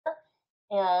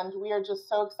And we are just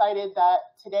so excited that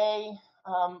today,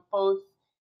 both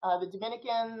the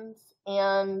Dominicans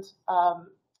and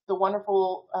the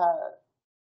wonderful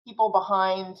people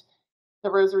behind the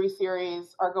Rosary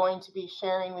series are going to be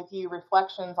sharing with you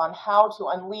reflections on how to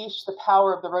unleash the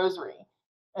power of the Rosary.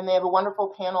 And they have a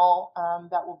wonderful panel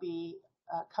that will be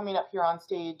coming up here on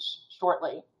stage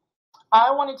shortly. I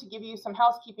wanted to give you some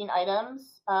housekeeping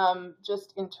items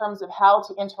just in terms of how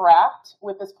to interact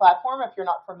with this platform if you're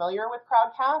not familiar with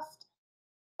Crowdcast.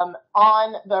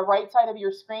 On the right side of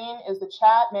your screen is the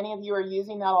chat. Many of you are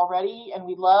using that already, and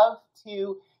we'd love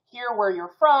to hear where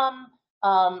you're from,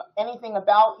 anything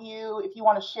about you. If you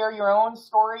want to share your own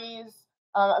stories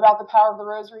about the power of the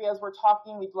Rosary as we're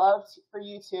talking, we'd love for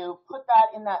you to put that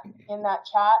in that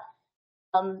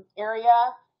chat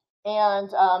area. And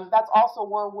that's also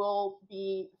where we'll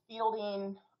be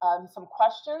fielding some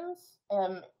questions.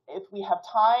 And if we have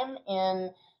time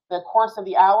in the course of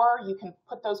the hour, you can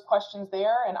put those questions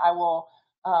there, and I will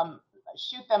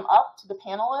shoot them up to the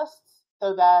panelists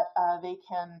so that they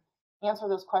can answer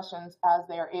those questions as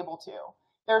they are able to.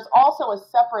 There's also a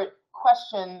separate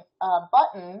question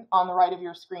button on the right of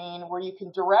your screen where you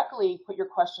can directly put your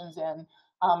questions in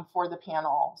for the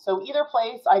panel. So either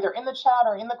place, either in the chat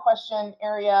or in the question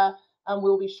area,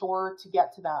 we'll be sure to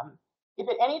get to them. If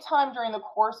at any time during the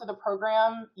course of the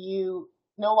program you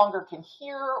no longer can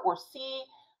hear or see,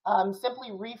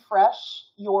 simply refresh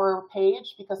your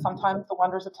page, because sometimes the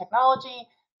wonders of technology,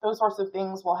 those sorts of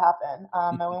things will happen.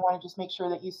 And we want to just make sure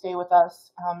that you stay with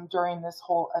us during this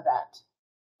whole event.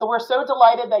 So we're so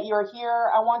delighted that you're here.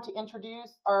 I want to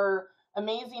introduce our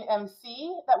amazing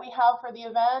MC that we have for the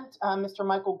event, Mr.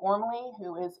 Michael Gormley,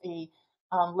 who is a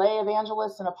lay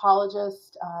evangelist and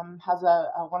apologist, has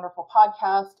a wonderful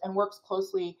podcast, and works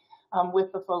closely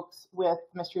with the folks with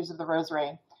Mysteries of the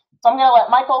Rosary. So I'm going to let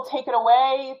Michael take it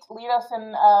away to lead us in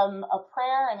a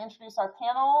prayer and introduce our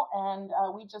panel. And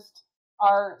we just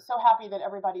are so happy that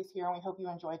everybody's here, and we hope you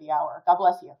enjoy the hour. God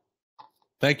bless you.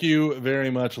 Thank you very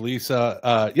much,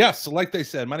 Lisa. Yes, like they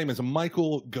said, my name is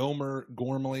Michael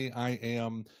Gormley. I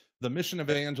am the mission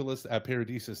evangelist at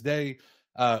Paradisus Dei,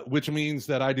 which means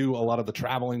that I do a lot of the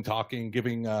traveling, talking,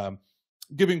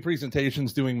 giving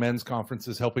presentations, doing men's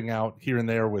conferences, helping out here and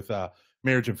there with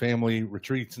marriage and family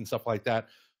retreats and stuff like that.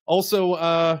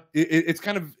 Also, it's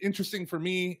kind of interesting for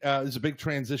me. There's a big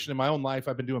transition in my own life.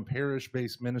 I've been doing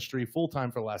parish-based ministry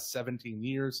full-time for the last 17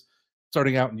 years,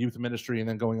 starting out in youth ministry and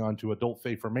then going on to adult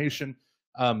faith formation.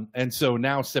 And so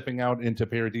now stepping out into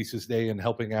Paradisus Dei and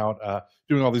helping out,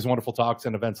 doing all these wonderful talks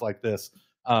and events like this.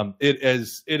 It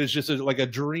is just like a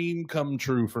dream come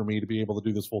true for me to be able to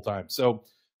do this full-time. So,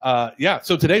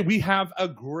 so today we have a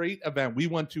great event. We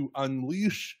want to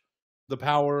unleash the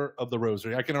power of the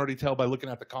Rosary. I can already tell by looking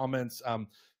at the comments that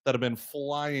have been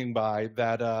flying by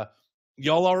that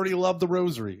y'all already love the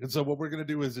Rosary. And so what we're going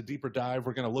to do is a deeper dive.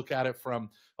 We're going to look at it from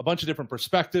a bunch of different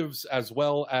perspectives, as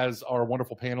well as our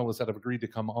wonderful panelists that have agreed to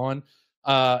come on.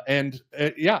 I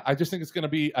just think it's going to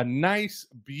be a nice,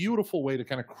 beautiful way to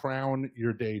kind of crown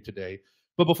your day today.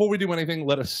 But before we do anything,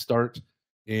 let us start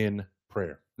in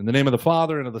prayer. In the name of the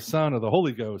Father, and of the Son, and of the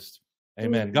Holy Ghost,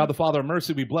 amen. God the Father of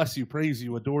mercy, we bless you, praise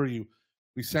you, adore you.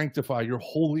 We sanctify your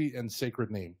holy and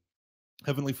sacred name.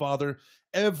 Heavenly Father,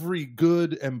 every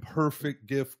good and perfect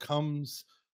gift comes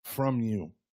from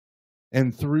you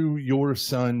and through your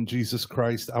Son, Jesus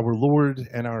Christ, our Lord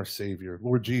and our Savior.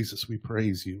 Lord Jesus, we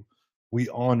praise you. We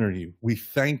honor you. We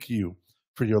thank you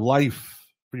for your life,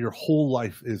 for your whole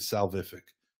life is salvific.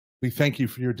 We thank you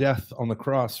for your death on the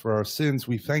cross for our sins.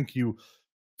 We thank you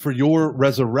for your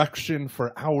resurrection,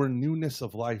 for our newness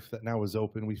of life that now is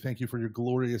open. We thank you for your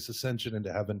glorious ascension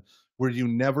into heaven, where you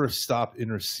never stop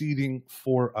interceding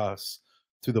for us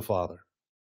to the Father.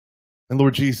 And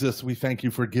Lord Jesus, we thank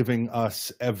you for giving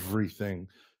us everything.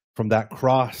 From that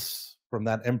cross, from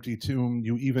that empty tomb,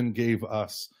 you even gave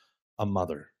us a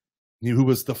mother. You who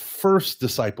was the first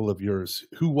disciple of yours,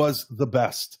 who was the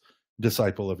best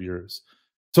disciple of yours.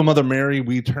 So Mother Mary,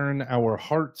 we turn our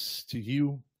hearts to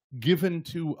you, given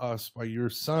to us by your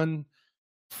Son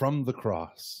from the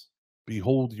cross.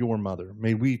 Behold your mother.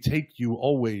 May we take you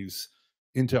always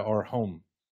into our home,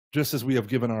 just as we have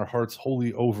given our hearts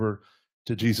wholly over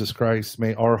to Jesus Christ.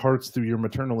 May our hearts, through your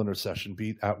maternal intercession,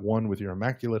 beat at one with your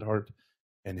immaculate heart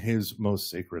and his most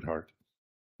sacred heart.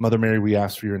 Mother Mary, we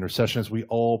ask for your intercession as we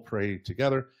all pray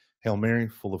together. Hail Mary,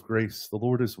 full of grace, the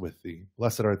Lord is with thee.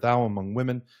 Blessed art thou among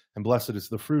women, and blessed is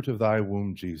the fruit of thy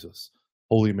womb, Jesus.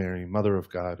 Holy Mary, Mother of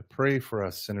God, pray for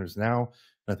us sinners now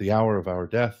and at the hour of our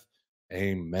death.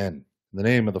 Amen. In the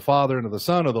name of the Father, and of the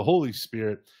Son, and of the Holy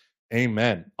Spirit.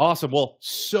 Amen. Awesome. Well,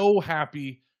 so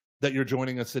happy that you're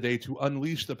joining us today to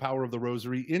unleash the power of the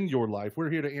Rosary in your life. We're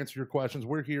here to answer your questions.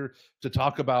 We're here to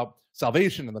talk about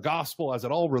salvation and the gospel as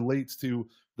it all relates to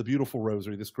the beautiful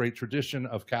Rosary, this great tradition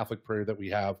of Catholic prayer that we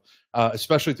have,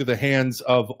 especially through the hands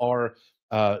of our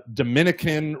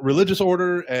Dominican religious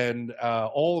order and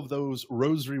all of those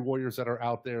Rosary warriors that are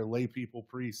out there, lay people,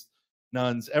 priests,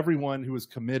 nuns, everyone who is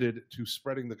committed to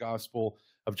spreading the gospel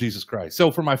of Jesus Christ.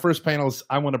 So for my first panelist,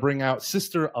 I want to bring out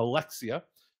Sister Alexia.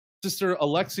 Sister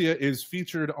Alexia is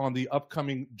featured on the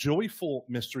upcoming Joyful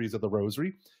Mysteries of the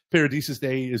Rosary. Paradisus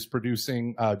Dei is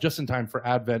producing, just in time for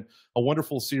Advent, a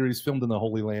wonderful series filmed in the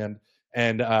Holy Land.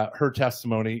 And her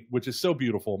testimony, which is so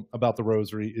beautiful about the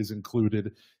Rosary, is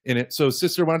included in it. So,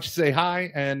 Sister, why don't you say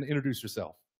hi and introduce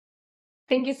yourself?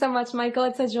 Thank you so much, Michael.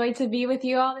 It's a joy to be with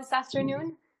you all this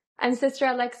afternoon. I'm Sister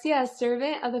Alexia, a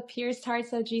servant of the Pierced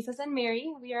Hearts of Jesus and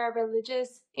Mary. We are a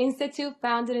religious institute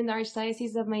founded in the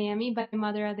Archdiocese of Miami by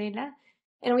Mother Adela.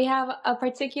 And we have a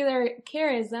particular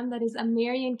charism that is a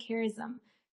Marian charism.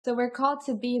 So we're called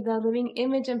to be the living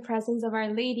image and presence of Our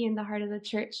Lady in the heart of the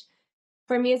Church.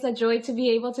 For me, it's a joy to be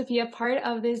able to be a part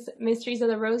of this Mysteries of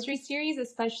the Rosary series,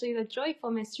 especially the Joyful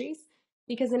Mysteries,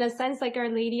 because in a sense, like Our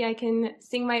Lady, I can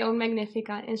sing my own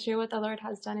Magnificat and share what the Lord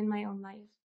has done in my own life.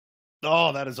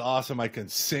 Oh, that is awesome. I can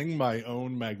sing my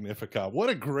own Magnificat. What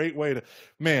a great way to,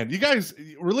 man, you guys,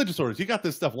 religious orders, you got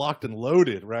this stuff locked and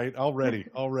loaded, right? Already.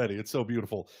 It's so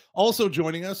beautiful. Also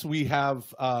joining us, we have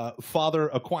Father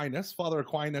Aquinas. Father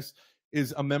Aquinas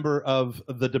is a member of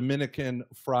the Dominican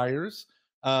Friars.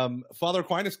 Father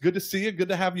Aquinas, good to see you. Good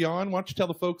to have you on. Why don't you tell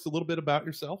the folks a little bit about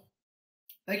yourself?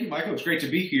 Thank you, Michael. It's great to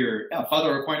be here. Yeah,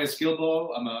 Father Aquinas Guilbeau.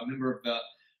 I'm a member of the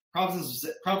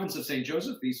province of St.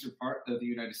 Joseph, the eastern part of the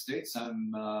United States.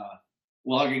 I'm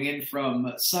logging in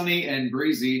from sunny and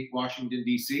breezy Washington,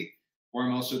 D.C., where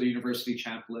I'm also the university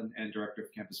chaplain and director of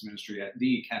campus ministry at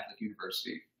the Catholic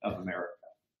University of America.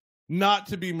 Not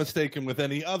to be mistaken with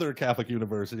any other Catholic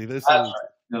university. This That's is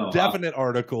right. definite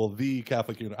article, the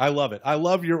Catholic University. I love it. I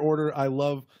love your order. I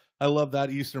love that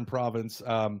Eastern province.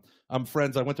 I'm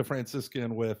friends. I went to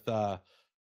Franciscan with,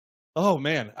 oh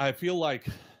man, I feel like,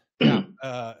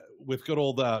 with good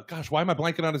old, gosh, why am I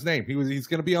blanking on his name? He's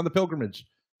going to be on the pilgrimage.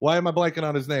 Why am I blanking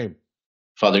on his name?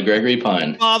 Father Gregory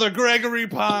Pine. Father Gregory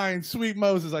Pine. Sweet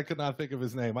Moses. I could not think of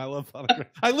his name. I love Father Gregory.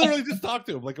 I literally just talked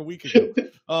to him like a week ago.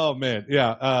 Oh man.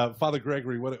 Yeah. Father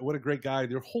Gregory, what a great guy.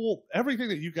 Everything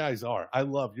that you guys are, I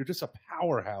love. You're just a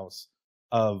powerhouse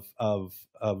of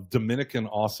Dominican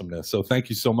awesomeness. So thank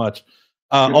you so much.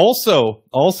 Also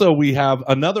we have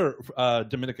another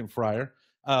Dominican friar,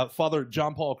 Father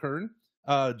John Paul Kern.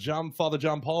 Father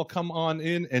John Paul, come on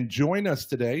in and join us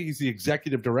today. He's the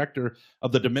executive director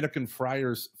of the Dominican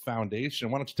Friars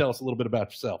Foundation. Why don't you tell us a little bit about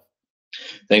yourself?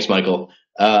 Thanks, Michael.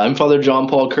 I'm Father John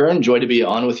Paul Kern. Joy to be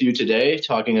on with you today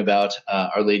talking about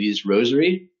Our Lady's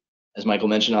Rosary. As Michael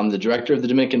mentioned, I'm the director of the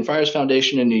Dominican Friars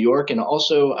Foundation in New York and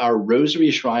also our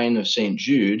Rosary Shrine of St.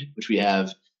 Jude, which we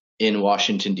have in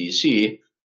Washington, D.C.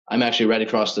 I'm actually right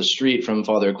across the street from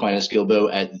Father Aquinas Guilbeau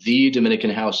at the Dominican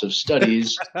House of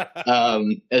Studies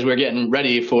as we're getting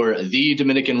ready for the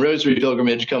Dominican Rosary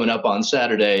pilgrimage coming up on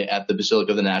Saturday at the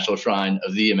Basilica of the National Shrine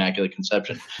of the Immaculate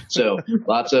Conception. So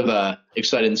lots of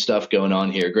exciting stuff going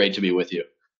on here. Great to be with you.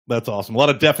 That's awesome. A lot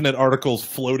of definite articles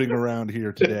floating around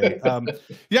here today.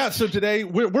 So today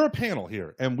we're a panel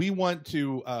here, and we want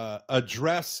to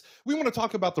we want to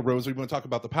talk about the Rosary. We want to talk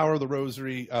about the power of the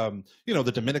Rosary,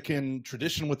 the Dominican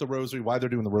tradition with the Rosary, why they're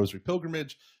doing the Rosary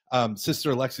pilgrimage,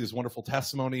 Sister Alexia's wonderful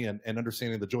testimony and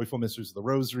understanding the joyful mysteries of the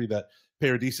Rosary that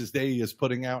Paradisus Dei is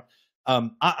putting out.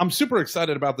 I'm super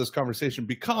excited about this conversation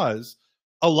because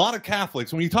a lot of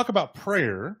Catholics, when you talk about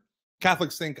prayer,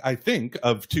 Catholics think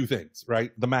of two things,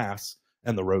 right? The Mass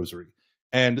and the Rosary.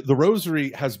 And the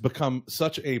Rosary has become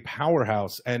such a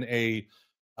powerhouse and a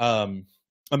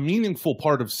meaningful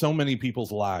part of so many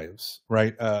people's lives,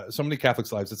 right? So many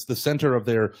Catholics' lives. It's the center of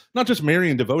their, not just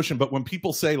Marian devotion, but when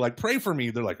people say, like, pray for me,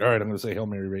 they're like, all right, I'm going to say Hail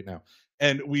Mary right now.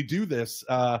 And we do this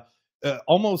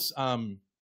almost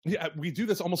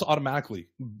automatically,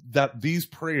 that these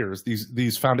prayers,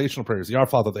 these foundational prayers, the Our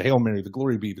Father, the Hail Mary, the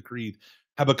Glory Be, the Creed,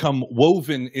 have become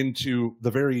woven into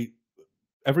the very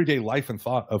everyday life and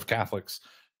thought of Catholics.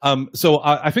 So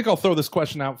I think I'll throw this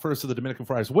question out first to the Dominican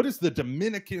Friars. What is the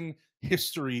Dominican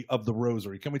history of the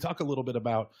Rosary? Can we talk a little bit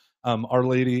about Our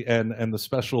Lady and the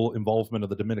special involvement of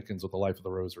the Dominicans with the life of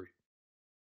the Rosary?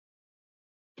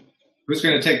 Who's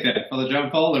going to take that, Father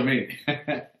John Paul or me?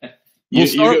 You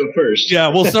go first. Yeah,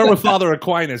 we'll start with Father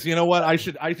Aquinas. You know what?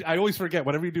 I always forget,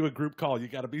 whenever you do a group call, you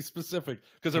got to be specific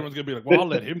because everyone's going to be like, well, I'll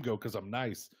let him go because I'm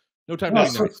nice. No time Well,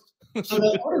 to be nice. So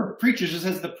the order of preachers just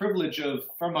has the privilege of,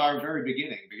 from our very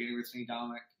beginning with St.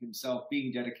 Dominic himself,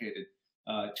 being dedicated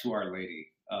to Our Lady.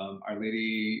 Our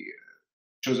Lady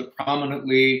shows up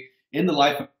prominently in the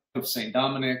life of St.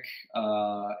 Dominic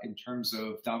in terms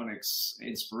of Dominic's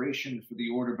inspiration for the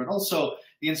order, but also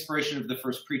the inspiration of the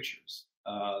first preachers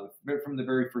from the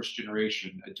very first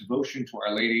generation, a devotion to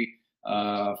Our Lady.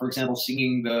 For example,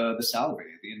 singing the Salve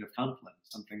at the end of Compline,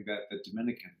 something that the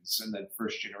Dominicans and that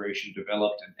first generation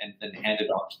developed and then handed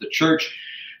on to the church.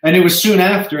 And it was soon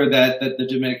after that the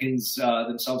Dominicans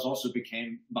themselves also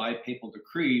became, by papal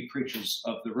decree, preachers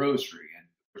of the Rosary, and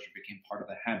which became part of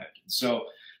the habit. And so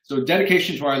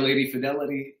dedication to Our Lady,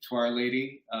 fidelity to Our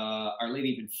Lady. Our Lady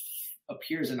even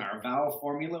appears in our vow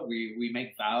formula. We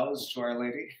make vows to Our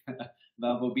Lady,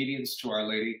 vow of obedience to Our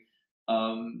Lady.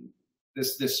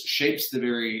 This shapes the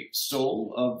very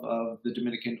soul of the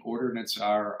Dominican order, and it's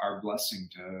our blessing,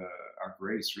 to our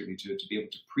grace, really, to be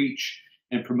able to preach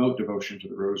and promote devotion to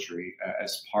the Rosary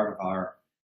as part of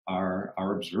our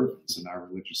observance in our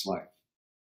religious life.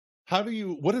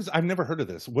 I've never heard of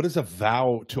this. What is a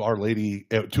vow to Our Lady,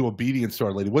 to obedience to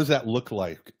Our Lady? What does that look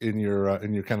like in your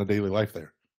kind of daily life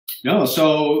there? No,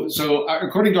 so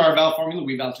according to our vow formula,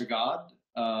 we vow to God,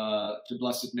 to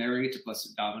Blessed Mary, to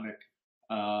Blessed Dominic,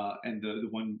 and the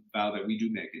one vow that we do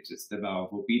make, it's the vow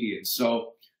of obedience.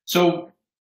 So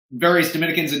various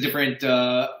Dominicans in different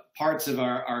parts of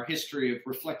our history have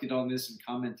reflected on this and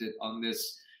commented on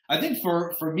this. I think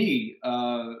for me,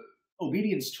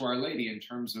 obedience to Our Lady in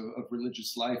terms of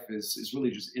religious life is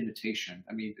really just imitation.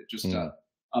 I mean, just a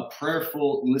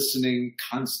prayerful listening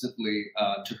constantly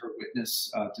to her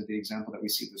witness, to the example that we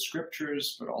see in the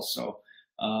scriptures, but also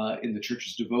in the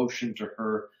church's devotion to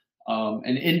her,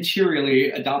 and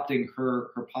interiorly adopting her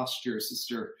posture.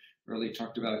 Sister really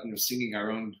talked about, singing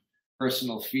our own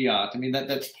personal fiat. I mean,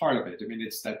 that's part of it. I mean,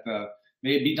 it's that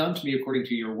may it be done to me according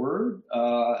to your word.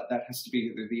 That has to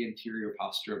be the interior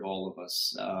posture of all of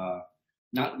us,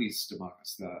 not least among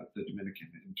us, the Dominican,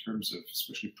 in terms of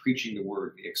especially preaching the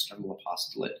word, the external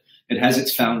apostolate. It has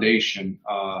its foundation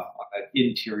on that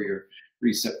interior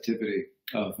receptivity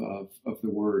of the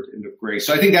word and of grace.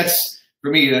 So I think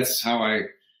for me, that's how I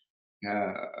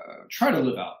try to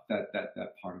live out that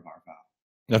part of our vow.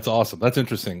 That's awesome. That's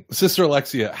interesting. Sister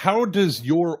Alexia, how does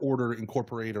your order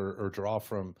incorporate or draw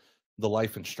from the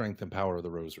life and strength and power of the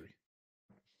Rosary?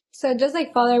 So just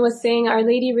like Father was saying, Our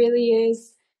Lady really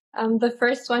is the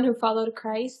first one who followed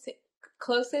Christ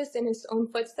closest in his own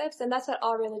footsteps, and that's what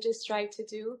all religious strive to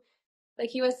do. Like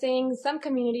he was saying, some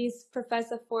communities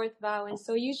profess a fourth vow, and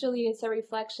so usually it's a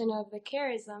reflection of the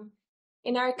charism.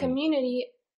 In our community,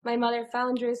 my mother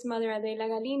foundress, Mother Adela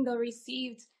Galindo,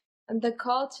 received the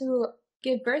call to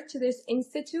give birth to this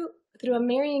institute through a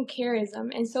Marian charism.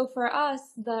 And so for us,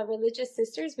 the religious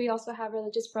sisters, we also have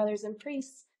religious brothers and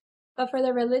priests. But for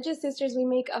the religious sisters, we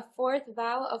make a fourth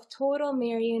vow of total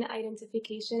Marian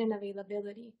identification and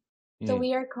availability. So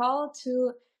we are called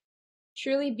to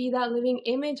truly be that living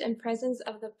image and presence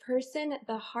of the person,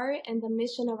 the heart, and the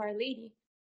mission of Our Lady.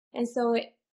 And so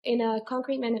in a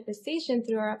concrete manifestation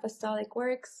through our apostolic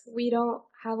works, we don't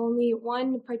have only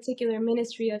one particular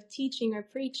ministry of teaching or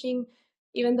preaching,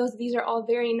 even though these are all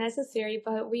very necessary,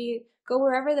 but we go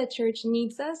wherever the church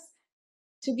needs us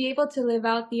to be able to live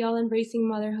out the all-embracing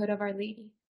motherhood of Our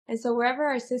Lady. And so wherever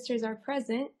our sisters are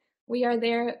present, we are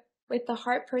there with the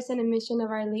heart, person, and mission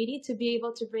of Our Lady to be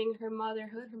able to bring her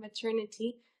motherhood, her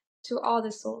maternity, to all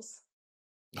the souls.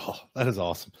 Oh, that is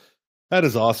awesome. That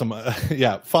is awesome.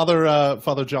 Yeah,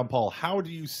 Father John Paul, how do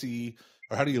you see,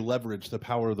 or how do you leverage the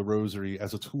power of the Rosary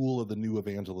as a tool of the new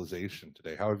evangelization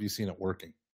today? How have you seen it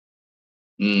working?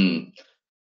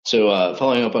 So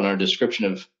following up on our description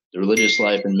of the religious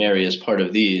life and Mary as part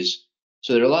of these,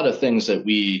 so there are a lot of things that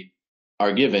we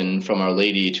are given from Our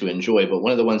Lady to enjoy, but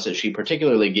one of the ones that she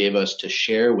particularly gave us to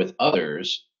share with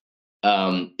others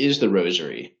is the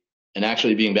Rosary. And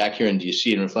actually being back here in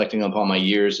DC and reflecting upon my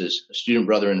years as a student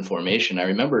brother in formation, I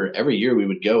remember every year we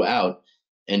would go out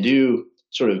and do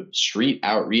sort of street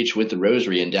outreach with the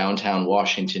Rosary in downtown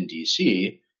Washington,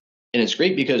 DC. And it's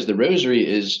great because the Rosary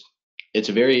it's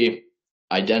a very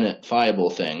identifiable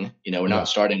thing. We're not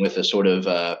starting with a sort of,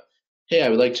 hey, I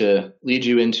would like to lead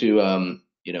you into,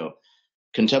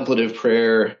 contemplative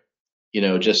prayer,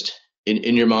 just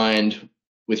in your mind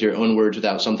with your own words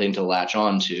without something to latch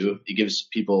on to. It gives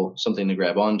people something to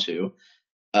grab onto.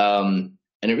 And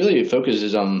it really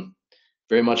focuses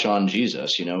very much on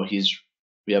Jesus.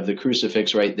 We have the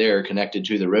crucifix right there connected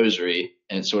to the Rosary.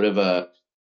 And it's sort of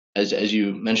as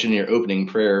you mentioned in your opening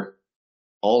prayer,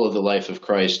 all of the life of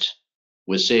Christ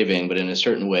was saving, but in a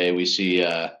certain way we see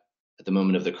at the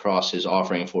moment of the cross, his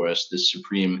offering for us, this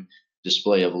supreme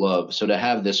display of love. So to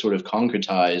have this sort of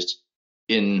concretized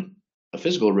in a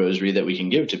physical rosary that we can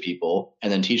give to people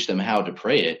and then teach them how to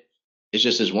pray it is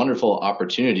just this wonderful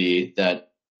opportunity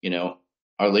that,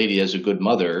 Our Lady, as a good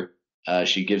mother,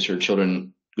 she gives her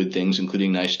children good things,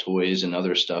 including nice toys and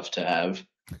other stuff to have.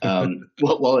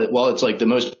 While it's like the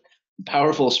most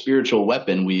powerful spiritual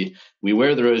weapon, we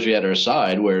wear the rosary at our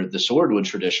side where the sword would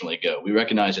traditionally go. We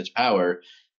recognize its power.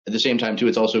 At the same time, too,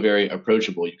 it's also very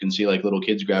approachable. You can see like little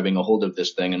kids grabbing a hold of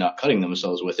this thing and not cutting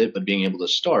themselves with it, but being able to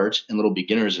start, and little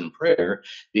beginners in prayer,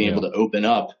 being able to open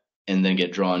up and then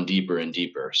get drawn deeper and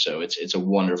deeper. So it's a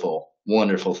wonderful,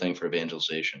 wonderful thing for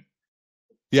evangelization.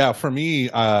 Yeah, for me,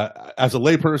 as a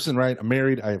layperson, right, I'm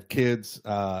married, I have kids.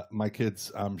 My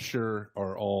kids, I'm sure,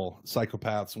 are all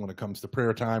psychopaths when it comes to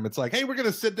prayer time. It's like, hey, we're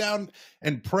going to sit down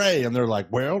and pray. And they're like,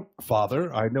 well,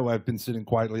 Father, I know I've been sitting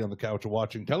quietly on the couch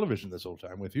watching television this whole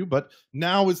time with you, but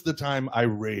now is the time I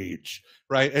rage,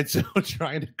 right? And so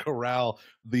trying to corral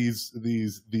these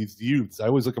youths. I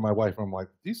always look at my wife and I'm like,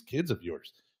 these kids of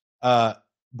yours.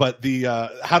 But the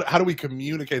how do we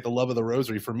communicate the love of the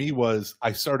rosary for me was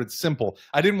I started simple.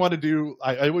 I didn't want to do,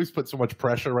 I always put so much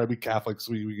pressure, right? We Catholics,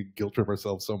 we guilt trip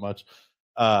ourselves so much.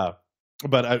 But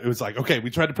it was like, okay, we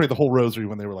tried to pray the whole rosary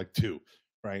when they were like 2,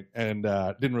 right? And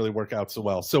didn't really work out so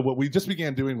well. So what we just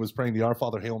began doing was praying the Our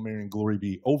Father, Hail Mary, and Glory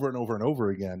Be over and over and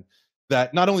over again.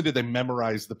 That not only did they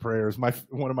memorize the prayers,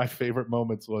 one of my favorite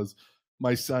moments was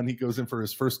my son, he goes in for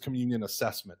his first communion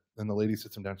assessment, and the lady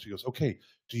sits him down. She goes, okay,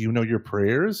 do you know your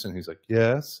prayers? And he's like,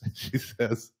 yes. And she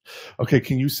says, okay,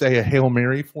 can you say a Hail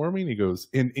Mary for me? And he goes,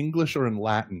 in English or in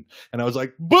Latin? And I was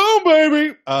like, boom,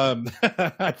 baby.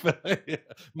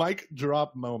 Mic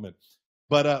drop moment.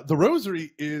 But the rosary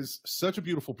is such a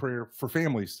beautiful prayer for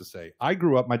families to say. I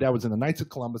grew up, my dad was in the Knights of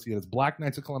Columbus. He had his Black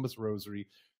Knights of Columbus rosary,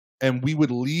 and we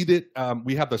would lead it.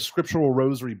 We have the scriptural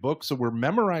rosary book, so we're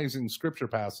memorizing scripture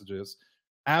passages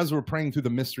as we're praying through the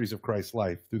mysteries of Christ's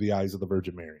life through the eyes of the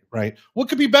Virgin Mary, right? What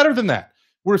could be better than that?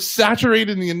 We're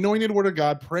saturated in the anointed word of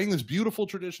God, praying this beautiful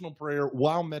traditional prayer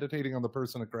while meditating on the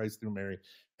person of Christ through Mary.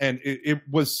 And it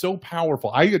was so powerful.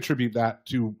 I attribute that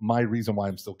to my reason why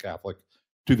I'm still Catholic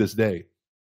to this day.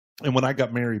 And when I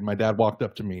got married, my dad walked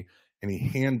up to me and he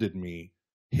handed me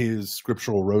his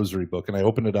scriptural rosary book. And I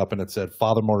opened it up and it said,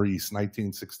 Father Maurice,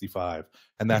 1965.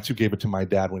 And that's who gave it to my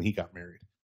dad when he got married.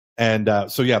 And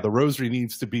so, yeah, the rosary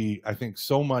needs to be, I think,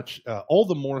 so much, all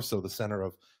the more so the center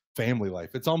of family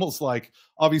life. It's almost like,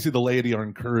 obviously, the laity are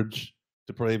encouraged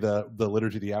to pray the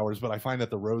Liturgy of the Hours, but I find that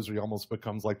the rosary almost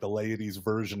becomes like the laity's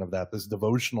version of that, this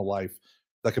devotional life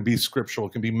that can be scriptural,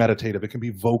 it can be meditative, it can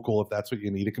be vocal if that's what you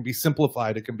need, it can be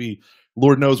simplified, it can be,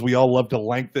 Lord knows we all love to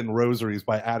lengthen rosaries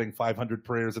by adding 500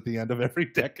 prayers at the end of every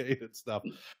decade and stuff.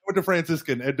 I went to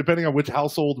Franciscan, and depending on which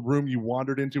household room you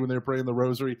wandered into when they were praying the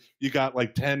rosary, you got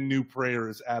like 10 new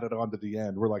prayers added on to the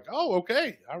end. We're like, oh,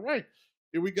 okay, all right,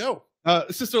 here we go.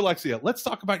 Sister Alexia, let's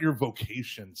talk about your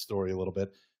vocation story a little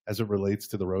bit as it relates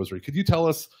to the rosary. Could you tell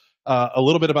us a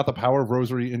little bit about the power of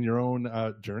rosary in your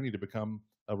own journey to become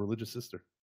a religious sister?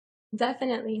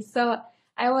 Definitely. So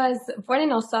I was born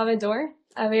in El Salvador,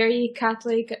 a very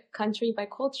Catholic country by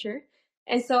culture.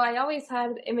 And so I always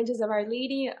had images of Our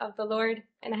Lady, of the Lord,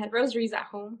 and I had rosaries at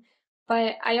home.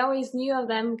 But I always knew of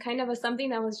them kind of as something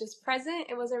that was just present.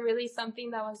 It wasn't really something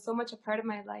that was so much a part of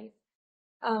my life.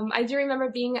 I do remember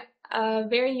being a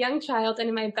very young child, and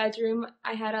in my bedroom,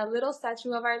 I had a little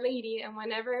statue of Our Lady. And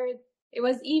whenever it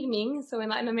was evening, so in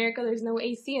Latin America, there's no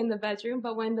AC in the bedroom,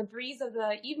 but when the breeze of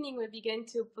the evening would begin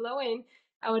to blow in,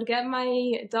 I would get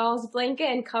my doll's blanket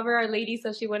and cover Our Lady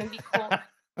so she wouldn't be cold.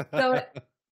 So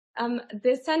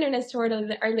this tenderness toward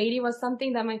Our Lady was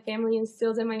something that my family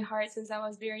instilled in my heart since I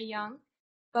was very young.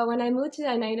 But when I moved to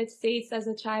the United States as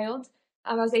a child,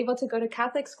 I was able to go to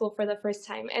Catholic school for the first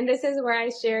time. And this is where I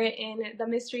share in the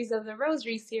Mysteries of the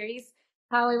Rosary series,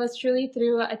 how it was truly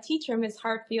through a teacher, Miss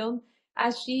Hartfield,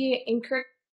 as she encouraged.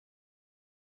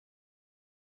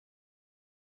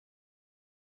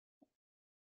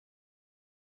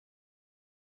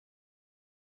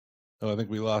 Oh, I think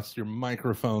we lost your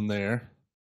microphone there.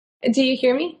 Do you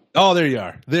hear me? Oh, there you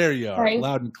are. There you are. Sorry.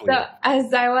 Loud and clear. So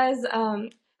as I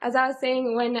was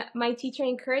saying, when my teacher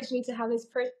encouraged me to have this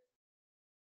person.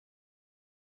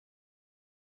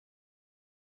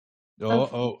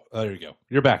 There you go.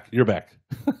 You're back.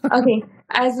 Okay.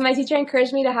 As my teacher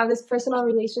encouraged me to have this personal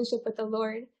relationship with the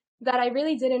Lord, that I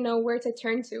really didn't know where to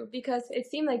turn to because it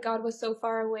seemed like God was so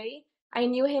far away. I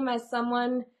knew him as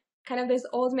someone, kind of this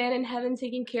old man in heaven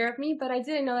taking care of me, but I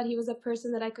didn't know that he was a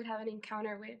person that I could have an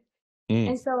encounter with.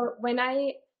 And so when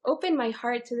I opened my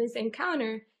heart to this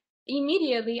encounter,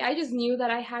 immediately, I just knew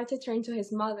that I had to turn to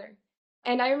his mother.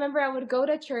 And I remember I would go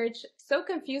to church so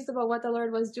confused about what the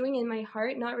Lord was doing in my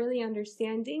heart, not really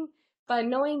understanding, but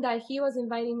knowing that he was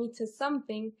inviting me to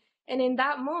something. And in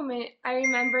that moment, I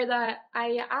remember that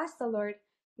I asked the Lord,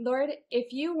 Lord,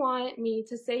 if you want me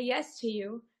to say yes to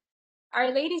you,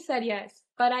 Our Lady said yes,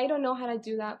 but I don't know how to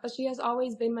do that, but she has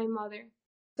always been my mother.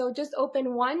 So just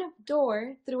open one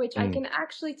door through which I can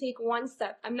actually take one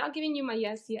step. I'm not giving you my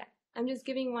yes yet. I'm just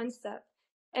giving one step.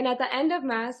 And at the end of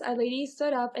Mass, Our Lady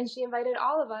stood up and she invited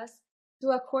all of us to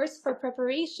a course for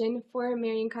preparation for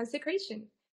Marian consecration.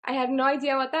 I had no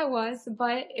idea what that was,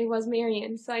 but it was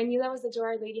Marian. So I knew that was the door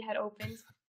Our Lady had opened.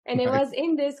 And it was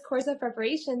in this course of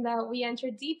preparation that we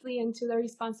entered deeply into the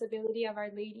responsibility of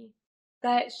Our Lady,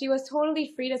 that she was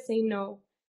totally free to say no,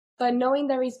 but knowing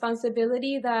the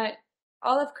responsibility that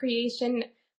all of creation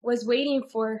was waiting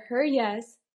for her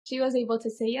yes, she was able to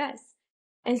say yes.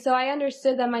 And so I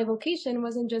understood that my vocation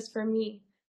wasn't just for me,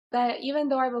 that even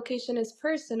though our vocation is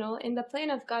personal, in the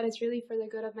plan of God, it's really for the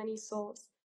good of many souls.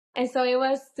 And so it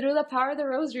was through the power of the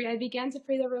Rosary, I began to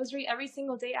pray the Rosary every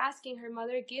single day, asking her,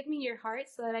 Mother, give me your heart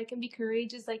so that I can be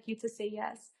courageous like you to say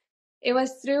yes. It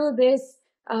was through this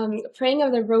praying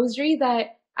of the Rosary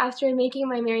that after making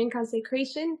my Marian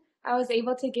consecration, I was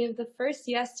able to give the first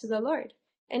yes to the Lord.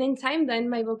 And in time then,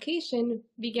 my vocation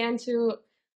began to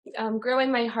grow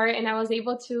in my heart, and I was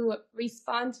able to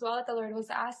respond to all that the Lord was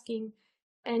asking.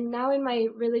 And now in my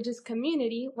religious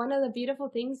community, one of the beautiful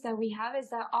things that we have is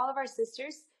that all of our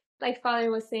sisters, like Father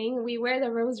was saying, we wear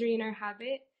the Rosary in our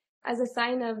habit as a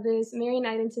sign of this Marian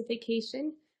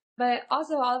identification. But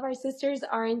also all of our sisters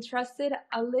are entrusted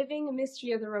a living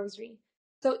mystery of the Rosary.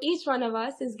 So each one of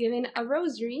us is given a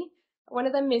Rosary, one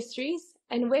of the mysteries,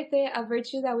 and with it a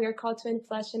virtue that we are called to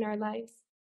enflesh in our lives.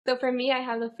 So for me, I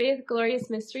have the fifth glorious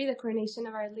mystery, the coronation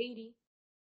of Our Lady.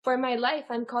 For my life,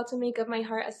 I'm called to make of my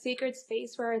heart a sacred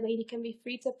space where Our Lady can be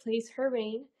free to place her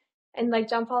reign. And like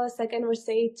John Paul II would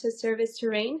say, to serve is to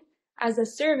reign. As a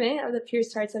servant of the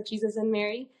pierced hearts of Jesus and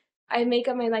Mary, I make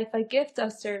of my life a gift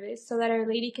of service so that Our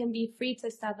Lady can be free to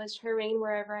establish her reign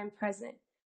wherever I'm present.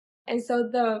 And so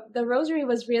the Rosary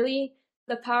was really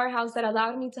the powerhouse that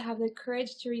allowed me to have the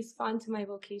courage to respond to my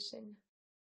vocation.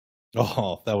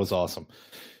 Oh, that was awesome.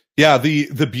 Yeah,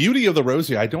 the beauty of the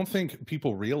Rosary, I don't think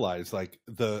people realize, like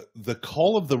the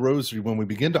call of the Rosary, when we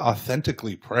begin to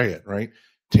authentically pray it, right,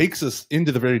 takes us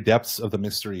into the very depths of the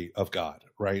mystery of God,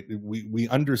 right? We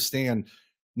understand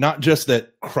not just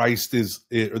that Christ is,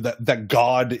 or that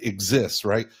God exists,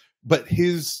 right, but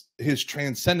his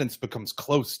transcendence becomes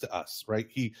close to us, right?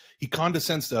 He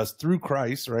condescends to us through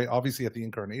Christ, right? Obviously at the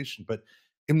incarnation, but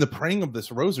in the praying of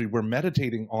this Rosary, we're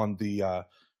meditating on the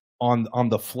on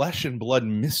the flesh and blood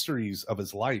mysteries of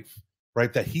his life,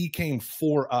 right? That he came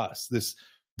for us,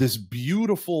 this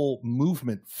beautiful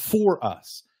movement for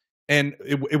us. And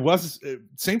it was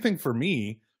same thing for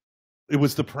me. It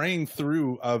was the praying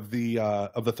through of the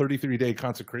 33-day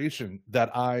consecration that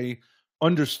I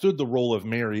understood the role of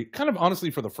Mary, kind of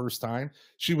honestly for the first time.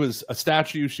 She was a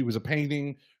statue, she was a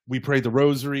painting. We prayed the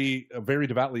Rosary very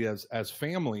devoutly as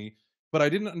family, but I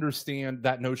didn't understand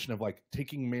that notion of like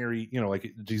taking Mary, you know,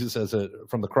 like Jesus says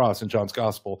from the cross in John's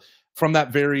Gospel, from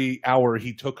that very hour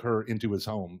he took her into his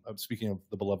home, speaking of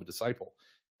the beloved disciple.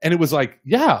 And it was like,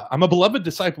 yeah, I'm a beloved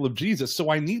disciple of Jesus,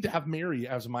 so I need to have Mary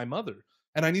as my mother.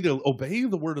 And I need to obey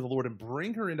the word of the Lord and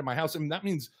bring her into my house. And that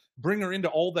means bring her into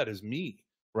all that is me,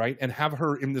 right? And have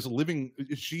her in this living,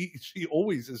 she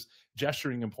always is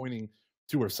gesturing and pointing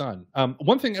to her son.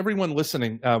 One thing, everyone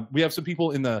listening, we have some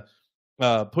people in the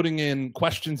putting in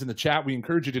questions in the chat. We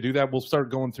encourage you to do that. We'll start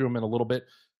going through them in a little bit.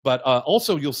 But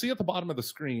also, you'll see at the bottom of the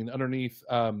screen, underneath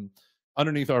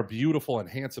our beautiful and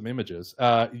handsome images,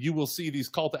 you will see these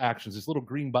call to actions, these little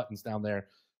green buttons down there.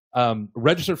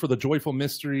 Register for the Joyful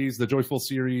Mysteries, the Joyful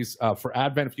Series for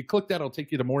Advent. If you click that, it'll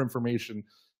take you to more information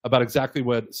about exactly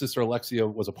what Sister Alexia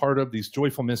was a part of, these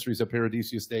Joyful Mysteries that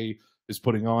Paradisus Dei is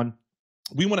putting on.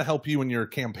 We want to help you in your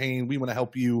campaign. We want to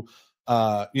help you,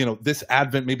 this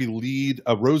Advent, maybe lead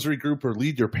a Rosary group or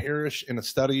lead your parish in a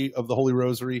study of the Holy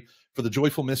Rosary. For the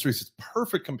Joyful Mysteries, it's a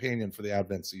perfect companion for the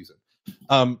Advent season.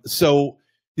 So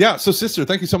Sister,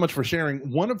 thank you so much for sharing.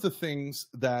 One of the things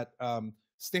that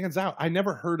stands out, I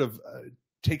never heard of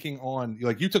taking on,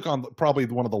 like you took on probably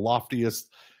one of the loftiest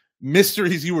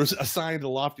mysteries. You were assigned the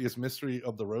loftiest mystery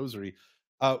of the Rosary.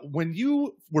 When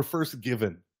you were first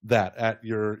given that at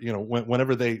your,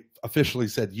 whenever they officially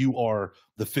said you are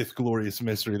the fifth glorious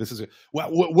mystery, this is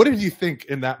what did you think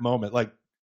in that moment? Like,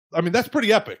 I mean, that's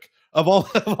pretty epic, of all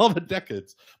of all the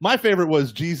decades. My favorite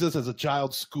was Jesus as a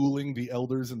child schooling the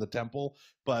elders in the temple,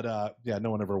 but yeah,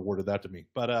 no one ever awarded that to me.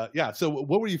 But yeah, so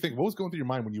what were you thinking? What was going through your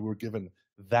mind when you were given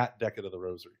that decade of the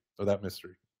Rosary or that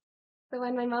mystery? So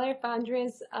when my mother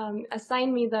foundress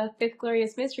assigned me the fifth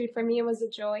glorious mystery, for me it was a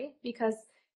joy, because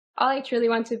all I truly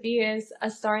want to be is a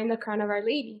star in the crown of Our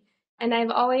Lady. And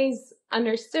I've always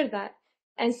understood that.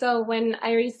 And so when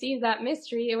I received that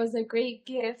mystery, it was a great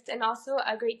gift and also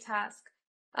a great task.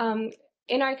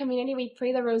 In our community, we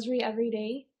pray the Rosary every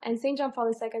day, and St. John Paul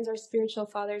II is our spiritual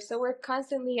father. So we're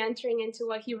constantly entering into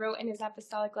what he wrote in his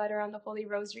apostolic letter on the Holy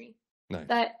Rosary. Nice.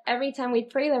 That every time we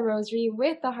pray the Rosary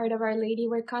with the heart of Our Lady,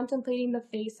 we're contemplating the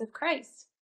face of Christ.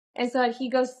 And so he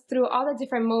goes through all the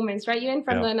different moments, right? Even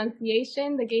from the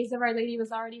Annunciation, the gaze of Our Lady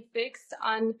was already fixed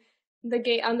on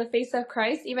the face of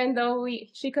Christ. Even though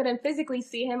she couldn't physically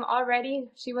see him already,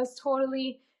 she was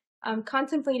totally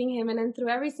contemplating him, and then through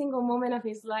every single moment of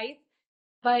his life.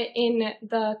 But in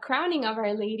the crowning of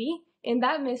Our Lady, in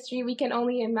that mystery, we can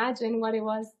only imagine what it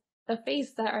was, the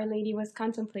face that Our Lady was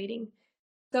contemplating.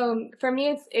 So for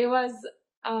me, it was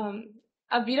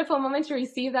a beautiful moment to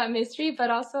receive that mystery, but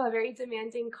also a very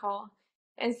demanding call.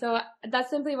 And so that's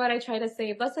simply what I try to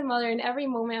say. Blessed Mother, in every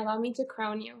moment, allow me to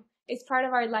crown you. It's part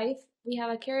of our life. We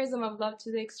have a charism of love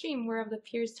to the extreme. We're of the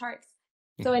pierced hearts.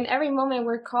 So in every moment,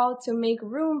 we're called to make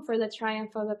room for the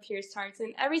triumph of the pierced hearts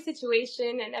in every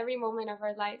situation and every moment of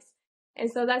our lives.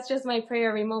 And so that's just my prayer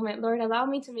every moment. Lord, allow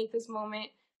me to make this moment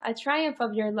a triumph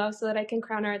of your love so that I can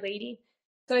crown Our Lady.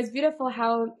 So it's beautiful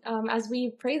how as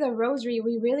we pray the Rosary,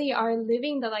 we really are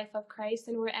living the life of Christ,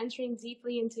 and we're entering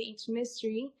deeply into each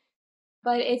mystery.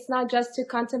 But it's not just to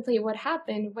contemplate what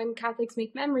happened. When Catholics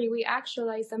make memory, we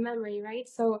actualize the memory, right?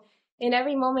 So in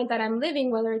every moment that I'm living,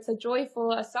 whether it's a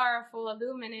joyful, a sorrowful, a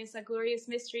luminous, a glorious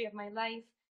mystery of my life,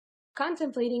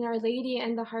 contemplating Our Lady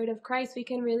and the heart of Christ, we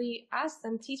can really ask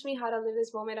them, teach me how to live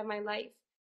this moment of my life.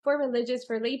 For religious,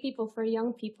 for lay people, for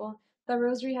young people, the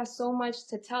Rosary has so much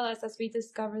to tell us as we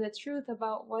discover the truth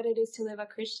about what it is to live a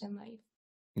Christian life.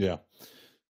 Yeah.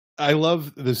 I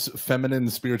love this feminine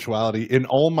spirituality. In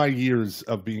all my years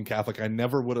of being Catholic, I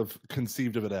never would have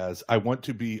conceived of it as, I want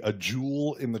to be a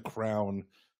jewel in the crown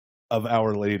of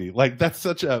Our Lady. Like that's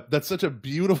such a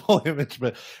beautiful image.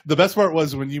 But the best part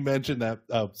was when you mentioned that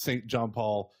St. John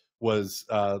Paul was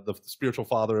the spiritual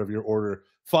father of your order.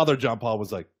 Father John Paul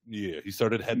was like, yeah, he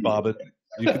started head bobbing.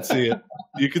 You can see it.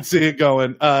 You can see it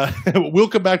going. We'll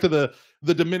come back to the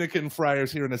Dominican friars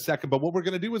here in a second. But what we're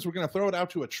going to do is we're going to throw it out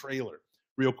to a trailer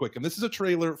real quick. And this is a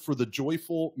trailer for the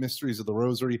Joyful Mysteries of the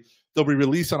Rosary. They'll be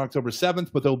released on October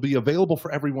 7th, but they'll be available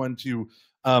for everyone to,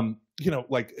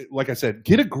 like I said,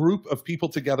 get a group of people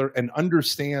together and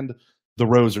understand the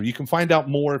Rosary. You can find out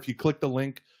more if you click the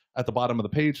link at the bottom of the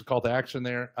page, the call to action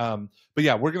there. But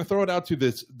yeah, we're going to throw it out to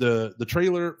the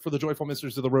trailer for the Joyful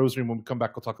Mysteries of the Rosary. And when we come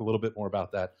back, we'll talk a little bit more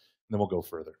about that, and then we'll go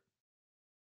further.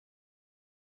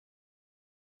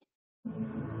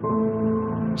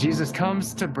 Jesus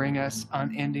comes to bring us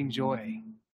unending joy,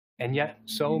 and yet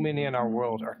so many in our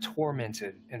world are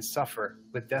tormented and suffer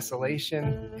with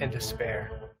desolation and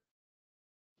despair.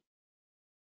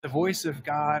 The voice of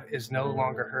God is no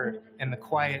longer heard, and the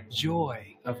quiet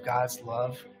joy of God's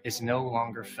love is no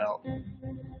longer felt.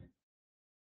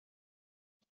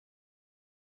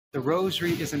 The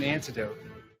Rosary is an antidote.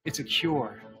 It's a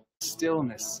cure,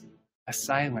 stillness, a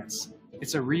silence.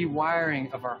 It's a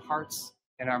rewiring of our hearts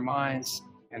and our minds,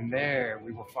 and there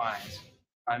we will find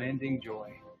unending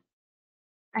joy.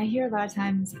 I hear a lot of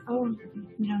times, oh,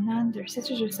 nuns or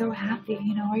sisters are so happy.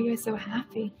 Why are you guys so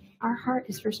happy? Our heart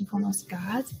is first and foremost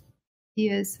God's. He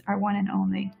is our one and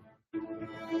only.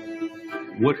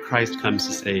 What Christ comes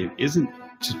to save isn't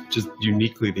just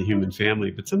uniquely the human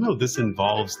family, but somehow this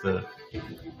involves the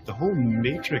whole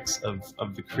matrix of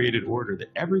the created order,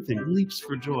 that everything leaps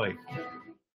for joy.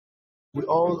 We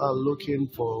all are looking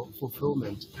for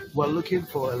fulfillment. We're looking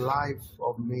for a life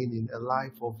of meaning, a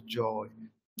life of joy.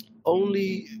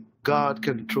 Only God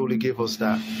can truly give us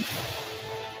that.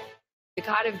 The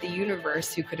God of the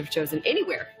universe, who could have chosen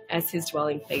anywhere as his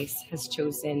dwelling place, has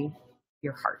chosen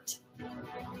your heart.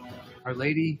 Our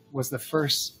Lady was the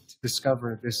first to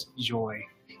discover this joy,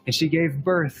 and she gave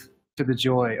birth to the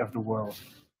joy of the world.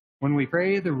 When we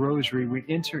pray the Rosary, we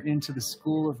enter into the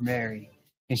school of Mary,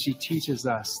 and she teaches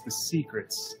us the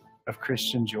secrets of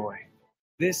Christian joy.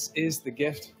 This is the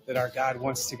gift that our God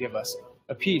wants to give us,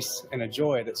 a peace and a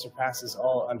joy that surpasses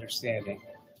all understanding.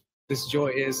 This joy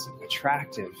is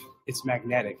attractive, it's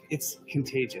magnetic, it's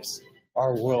contagious.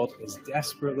 Our world is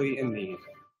desperately in need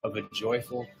of a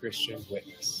joyful Christian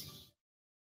witness.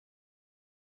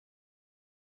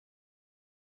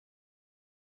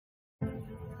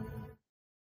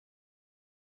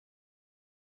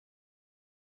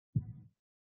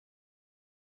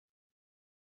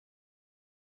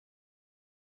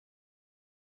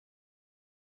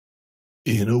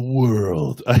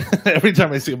 every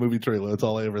time I see a movie trailer, that's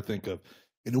all I ever think of.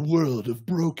 In a world of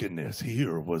brokenness,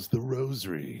 here was the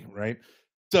Rosary, right?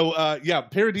 So, yeah,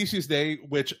 Paradisus Dei,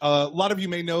 which a lot of you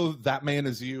may know, That Man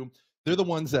Is You. They're the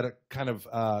ones that are kind of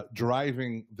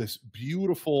driving this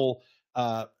beautiful.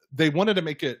 They wanted to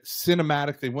make it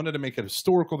cinematic. They wanted to make it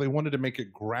historical. They wanted to make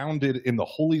it grounded in the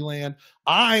Holy Land.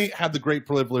 I had the great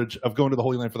privilege of going to the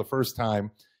Holy Land for the first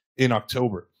time in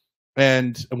October.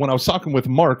 And when I was talking with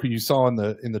Mark, who you saw in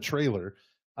the trailer,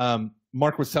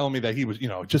 Mark was telling me that he was,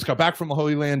 just got back from the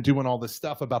Holy Land doing all this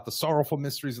stuff about the sorrowful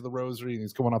mysteries of the Rosary, and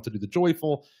he's going out to do the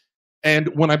joyful. And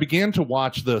when I began to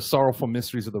watch the sorrowful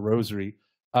mysteries of the Rosary,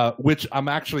 which I'm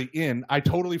actually in, I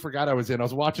totally forgot I was in. I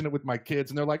was watching it with my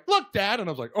kids, and they're like, "Look, Dad," and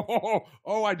I was like,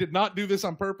 "Oh, I did not do this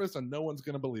on purpose, and no one's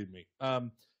going to believe me."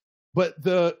 But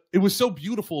it was so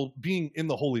beautiful being in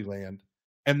the Holy Land.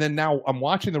 And then now I'm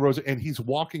watching the Rosary, and he's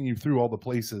walking you through all the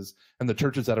places and the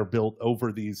churches that are built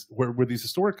over these, where these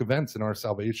historic events in our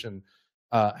salvation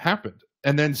happened.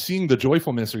 And then seeing the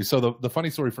joyful mystery. So the funny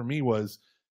story for me was,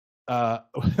 by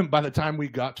the time we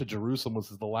got to Jerusalem, which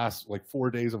was the last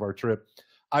 4 days of our trip,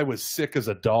 I was sick as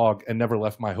a dog and never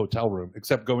left my hotel room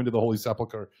except going to the Holy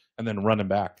Sepulchre and then running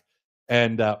back.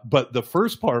 And but the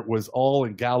first part was all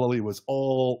in Galilee, it was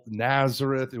all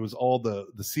Nazareth, it was all the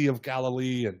Sea of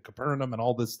Galilee and Capernaum and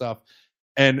all this stuff.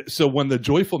 And so when the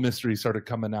joyful mystery started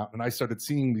coming out and I started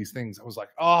seeing these things, I was like,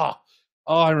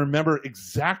 I remember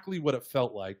exactly what it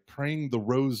felt like praying the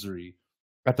Rosary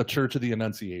at the Church of the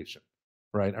Annunciation,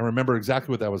 right? I remember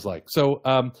exactly what that was like. So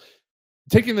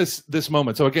taking this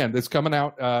moment. So again, it's coming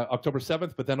out October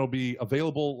 7th, but then it'll be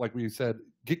available, like we said,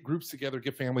 get groups together,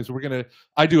 get families.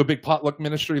 I do a big potluck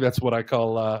ministry. That's what I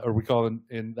call, or we call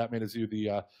in That Man Is You,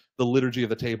 the liturgy of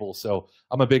the table. So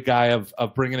I'm a big guy of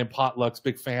bringing in potlucks,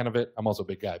 big fan of it. I'm also a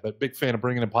big guy, but big fan of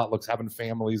bringing in potlucks, having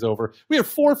families over. We have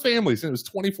 4 families and it was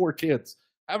 24 kids.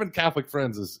 Having Catholic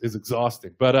friends is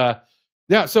exhausting. But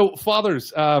yeah, so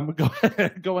fathers, going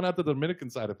out to the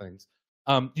Dominican side of things.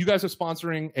 You guys are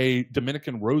sponsoring a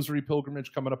Dominican Rosary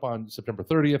pilgrimage coming up on September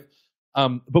 30th.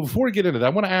 But before we get into that, I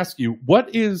want to ask you,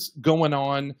 what is going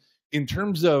on in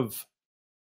terms of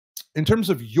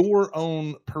your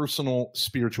own personal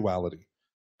spirituality?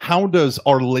 How does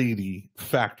Our Lady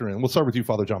factor in? We'll start with you,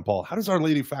 Father John Paul. How does Our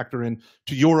Lady factor in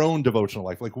to your own devotional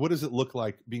life? What does it look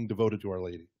like being devoted to Our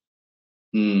Lady?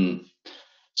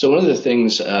 So one of the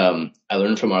things I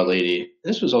learned from Our Lady,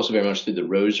 this was also very much through the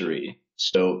Rosary.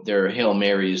 So there are Hail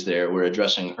Marys there. We're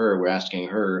addressing her. We're asking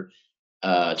her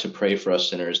to pray for us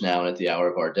sinners now and at the hour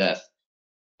of our death.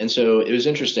 And so it was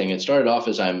interesting. It started off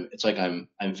as I'm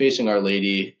facing Our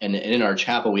Lady, and in our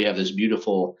chapel we have this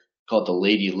beautiful, called the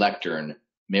Lady Lectern.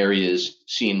 Mary is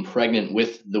seen pregnant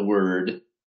with the Word,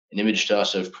 an image to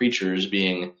us of preachers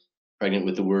being pregnant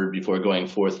with the Word before going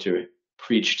forth to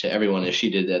preach to everyone as she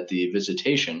did at the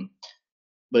Visitation.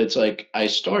 But it's like I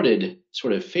started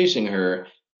sort of facing her.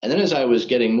 And then as I was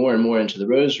getting more and more into the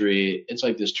Rosary, it's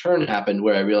like this turn happened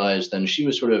where I realized then she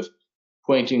was sort of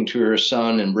pointing to her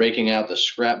son and breaking out the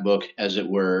scrapbook, as it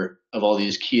were, of all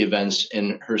these key events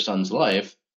in her son's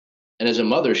life. And as a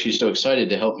mother, she's so excited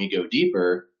to help me go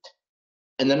deeper.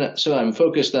 And then so I'm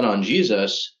focused then on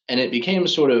Jesus, and it became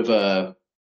sort of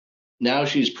now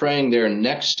she's praying there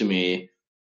next to me.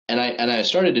 And I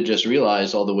started to just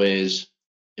realize all the ways.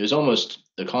 It was almost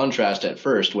the contrast at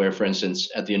first where, for instance,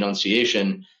 at the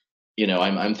Annunciation,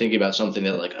 I'm thinking about something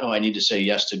that I need to say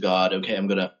yes to God. Okay, I'm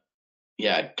going to,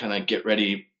 kind of get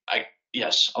ready.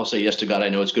 I'll say yes to God. I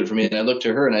know it's good for me. And I look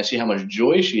to her and I see how much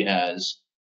joy she has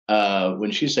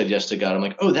when she said yes to God. I'm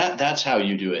like, oh, that's how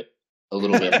you do it a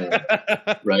little bit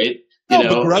more, right?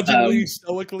 Begrudgingly,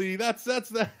 stoically, that's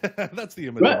the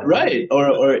image. Right.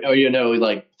 Or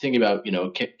thinking about,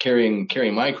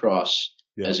 carrying my cross.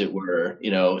 Yeah. As it were,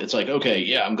 it's like,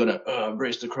 okay, I'm going to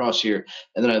embrace the cross here.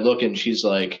 And then I look and she's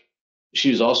like, she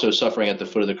was also suffering at the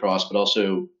foot of the cross, but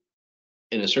also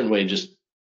in a certain way, just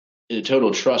in a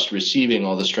total trust, receiving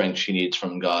all the strength she needs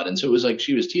from God. And so it was like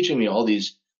she was teaching me all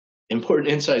these important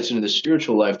insights into the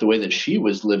spiritual life, the way that she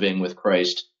was living with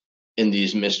Christ in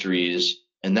these mysteries.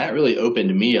 And that really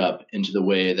opened me up into the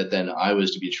way that then I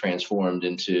was to be transformed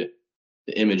into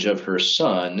the image of her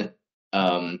son,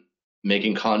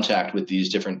 making contact with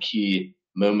these different key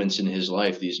moments in his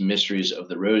life, these mysteries of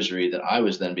the Rosary that I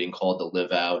was then being called to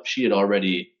live out. She had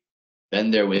already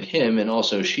been there with him, and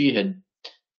also she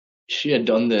had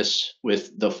done this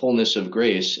with the fullness of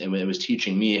grace, and it was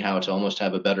teaching me how to almost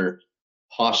have a better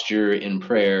posture in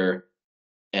prayer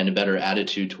and a better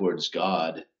attitude towards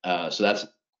God. So that's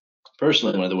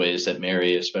personally one of the ways that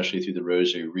Mary, especially through the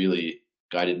Rosary, really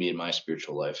guided me in my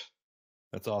spiritual life.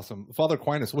 That's awesome. Father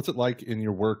Aquinas, what's it like in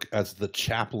your work as the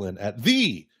chaplain at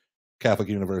the Catholic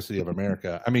University of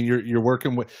America? I mean, you're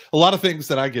working with a lot of things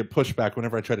that I get pushback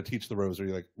whenever I try to teach the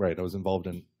Rosary. Like, right, I was involved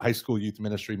in high school youth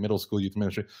ministry, middle school youth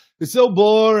ministry. It's so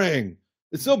boring.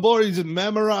 It's so boring. You just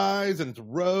memorize, and it's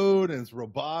rote, and it's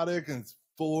robotic, and it's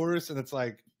force, and it's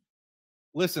like,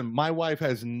 listen, my wife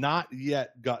has not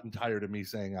yet gotten tired of me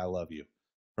saying I love you.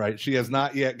 Right? She has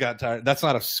not yet got tired. That's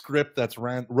not a script that's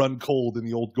run cold in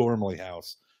the old Gormley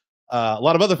house. A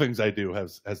lot of other things I do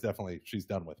has definitely she's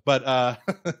done with. But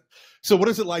so what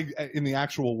is it like in the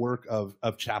actual work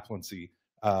of chaplaincy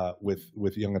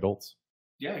with young adults?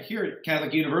 Yeah, here at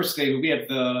Catholic University, we have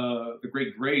the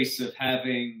great grace of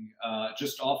having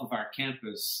just off of our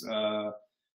campus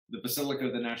the Basilica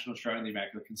of the National Shrine of the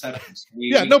Immaculate Conception.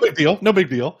 No big deal. No big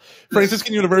deal.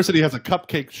 Franciscan University has a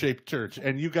cupcake-shaped church,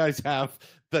 and you guys have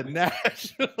the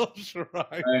National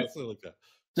Shrine Basilica.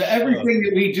 So everything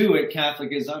that we do at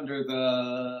Catholic is under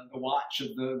the watch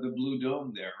of the Blue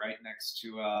Dome there, right next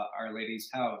to Our Lady's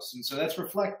house. And so that's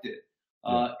reflected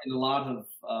in a lot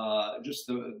of just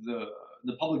the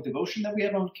public devotion that we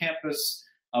have on campus.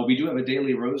 We do have a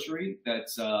daily rosary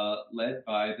that's led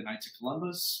by the Knights of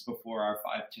Columbus before our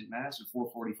 5:10 Mass at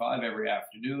 4:45 every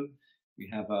afternoon. We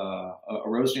have a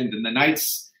rosary, and then the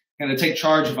Knights kind of take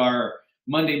charge of our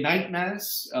Monday night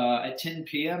Mass at 10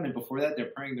 p.m. And before that,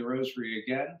 they're praying the rosary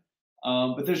again.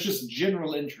 But there's just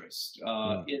general interest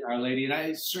in Our Lady. And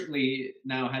I certainly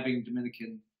now having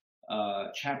Dominican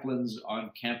chaplains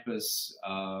on campus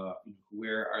who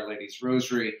wear Our Lady's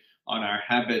rosary on our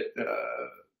habit,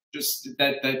 just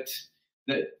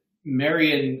that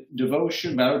Marian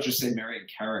devotion, but I would just say Marian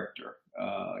character,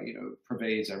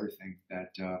 pervades everything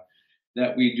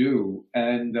that we do.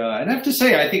 And I have to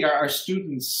say, I think our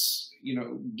students,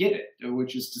 get it,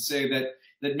 which is to say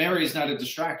that Mary is not a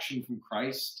distraction from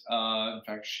Christ. In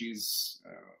fact, she's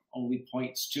only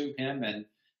points to him. And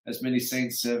as many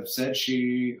saints have said,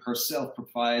 she herself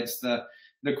provides the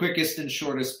quickest and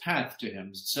shortest path to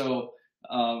him. So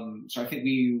I think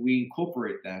we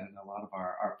incorporate that in a lot of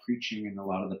our preaching and a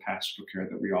lot of the pastoral care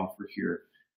that we offer here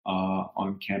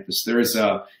on campus. There is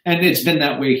and it's been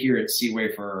that way here at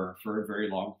Seaway for a very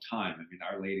long time. I mean,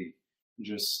 Our Lady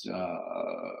just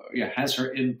has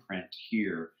her imprint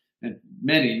here, and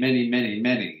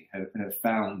many have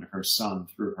found her son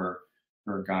through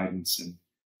her guidance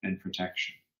and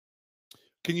protection.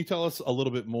 Can you tell us a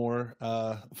little bit more,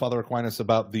 Father Aquinas,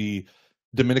 about the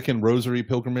Dominican Rosary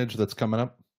pilgrimage that's coming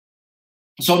up?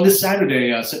 So on this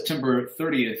Saturday, September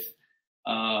 30th,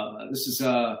 this is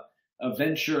a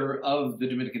venture of the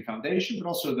Dominican Foundation, but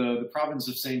also the province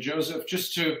of St. Joseph,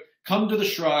 just to come to the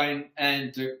shrine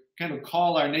and to kind of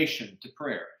call our nation to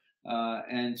prayer,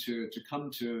 and to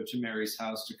come to Mary's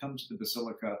house, to come to the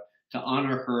Basilica, to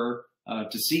honor her,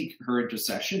 to seek her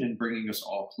intercession in bringing us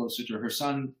all closer to her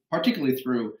son, particularly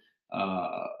through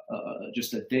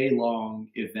just a day-long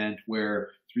event where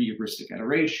through Eucharistic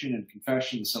adoration and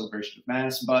confession, the celebration of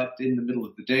Mass, but in the middle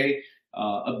of the day,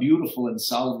 a beautiful and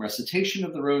solemn recitation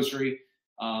of the Rosary.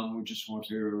 We just want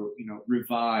to,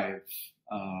 revive,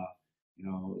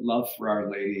 love for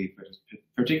Our Lady, but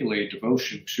particularly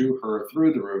devotion to her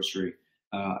through the Rosary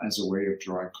as a way of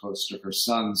drawing close to her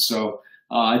son. So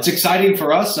it's exciting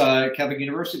for us at Catholic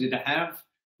University to have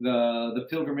the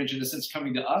pilgrimage, in a sense,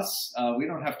 coming to us. We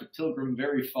don't have to pilgrim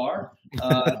very far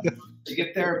to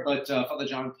get there, but Father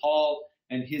John Paul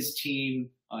and his team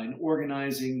in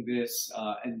organizing this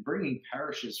and bringing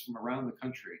parishes from around the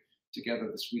country together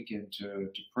this weekend to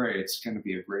pray, it's going to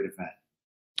be a great event.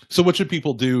 So what should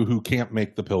people do who can't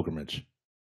make the pilgrimage?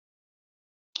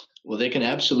 Well, they can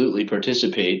absolutely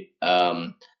participate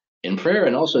in prayer,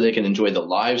 and also they can enjoy the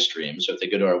live stream. So if they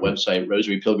go to our website,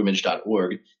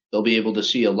 rosarypilgrimage.org, they'll be able to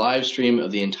see a live stream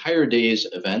of the entire day's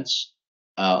events,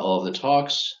 all of the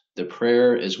talks, the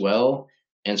prayer as well,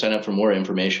 and sign up for more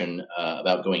information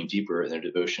about going deeper in their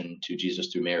devotion to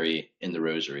Jesus through Mary in the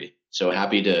Rosary. So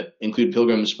happy to include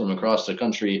pilgrims from across the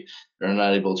country that are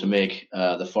not able to make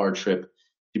the far trip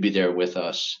to be there with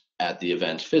us at the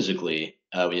event physically.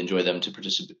 We enjoy them to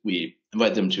participate. We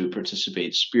invite them to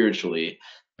participate spiritually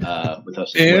with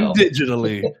us as and well.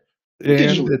 digitally.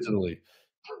 Digitally.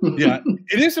 Yeah,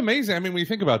 it is amazing. I mean, when you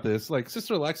think about this, like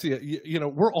Sister Alexia,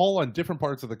 we're all on different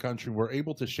parts of the country. We're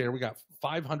able to share. We got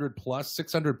 500 plus,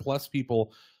 600 plus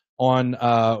people on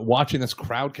watching this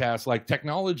Crowdcast. Like,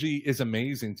 technology is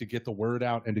amazing to get the word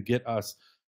out and to get us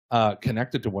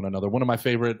connected to one another. One of my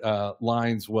favorite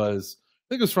lines was,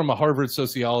 I think it was from a Harvard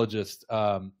sociologist,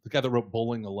 the guy that wrote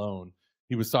Bowling Alone.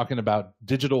 He was talking about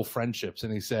digital friendships,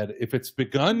 and he said, if it's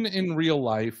begun in real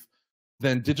life,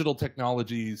 then digital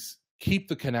technologies keep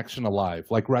the connection alive,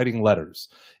 like writing letters.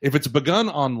 If it's begun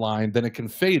online, then it can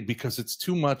fade because it's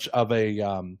too much of a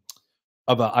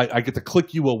I get to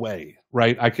click you away,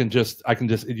 right? You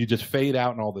just fade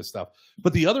out and all this stuff.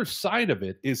 But the other side of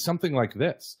it is something like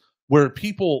this, where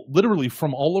people literally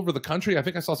from all over the country, I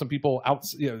think I saw some people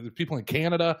people in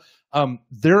Canada,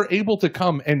 they're able to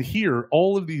come and hear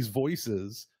all of these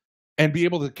voices and be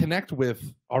able to connect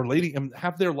with Our Lady and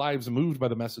have their lives moved by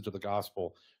the message of the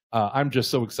gospel. I'm just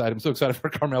so excited. I'm so excited for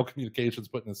Carmel Communications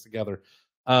putting this together.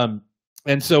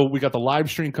 And so we got the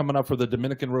live stream coming up for the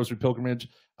Dominican Rosary Pilgrimage.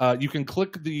 You can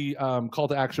click the call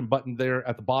to action button there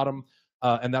at the bottom,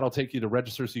 and that'll take you to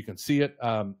register so you can see it.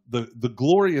 The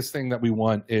glorious thing that we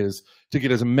want is to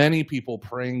get as many people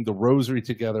praying the Rosary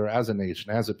together as a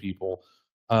nation, as a people,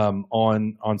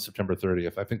 on September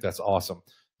 30th. I think that's awesome.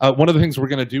 One of the things we're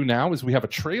going to do now is we have a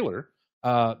trailer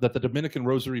that the Dominican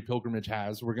Rosary Pilgrimage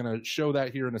has. We're going to show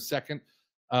that here in a second.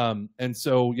 And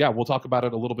so, yeah, we'll talk about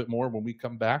it a little bit more when we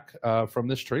come back from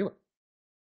this trailer.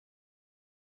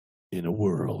 In a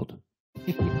world.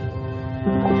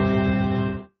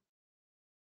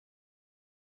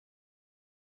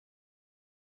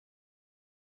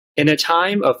 In a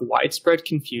time of widespread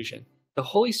confusion, the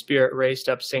Holy Spirit raised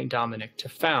up St. Dominic to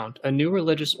found a new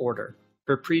religious order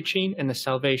for preaching and the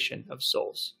salvation of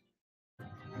souls.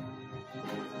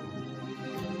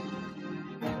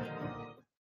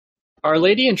 Our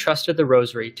Lady entrusted the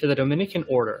Rosary to the Dominican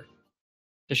order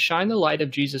to shine the light of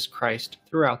Jesus Christ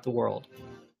throughout the world.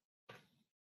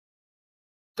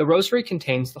 The Rosary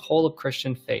contains the whole of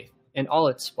Christian faith in all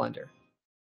its splendor,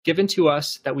 given to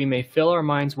us that we may fill our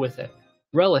minds with it,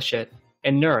 relish it,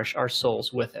 and nourish our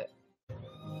souls with it.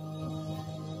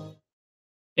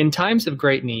 In times of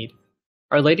great need,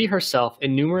 Our Lady herself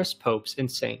and numerous popes and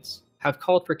saints have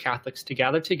called for Catholics to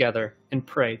gather together and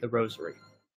pray the Rosary.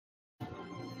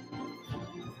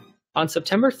 On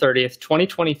September 30th,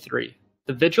 2023,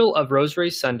 the Vigil of Rosary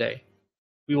Sunday,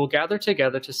 we will gather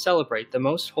together to celebrate the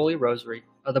Most Holy Rosary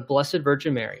of the Blessed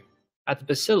Virgin Mary at the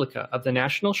Basilica of the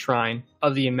National Shrine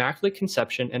of the Immaculate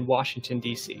Conception in Washington,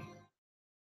 D.C.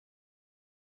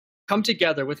 Come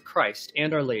together with Christ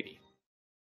and Our Lady.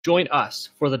 Join us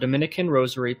for the Dominican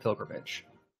Rosary Pilgrimage.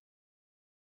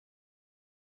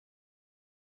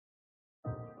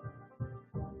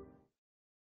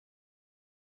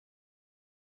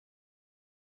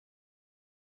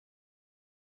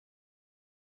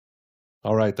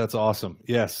 All right, that's awesome.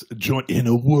 Yes, join in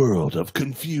a world of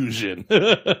confusion.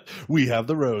 We have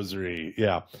the Rosary.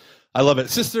 Yeah, I love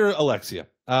it. Sister Alexia,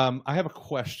 I have a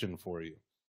question for you.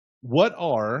 What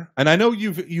are, and I know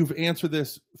you've answered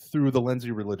this through the lens of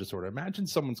your religious order. Imagine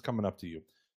someone's coming up to you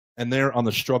and they're on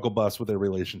the struggle bus with their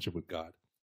relationship with God.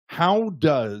 How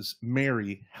does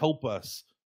Mary help us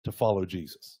to follow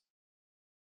Jesus?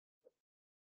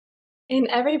 In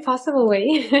every possible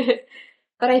way.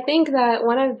 But I think that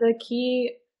one of the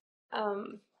key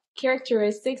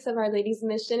characteristics of Our Lady's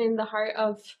mission in the heart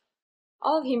of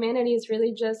all of humanity is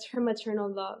really just her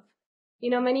maternal love.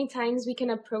 You know, many times we can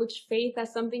approach faith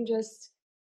as something just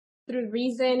through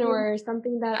reason or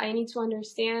something that I need to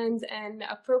understand and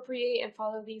appropriate and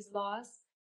follow these laws.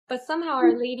 But somehow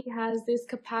Our Lady has this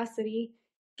capacity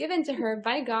given to her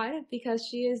by God because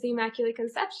she is the Immaculate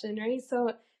Conception, right?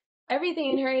 So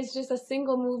everything in her is just a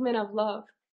single movement of love.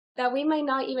 That we might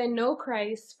not even know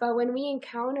Christ, but when we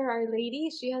encounter Our Lady,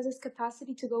 she has this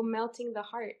capacity to go melting the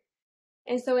heart.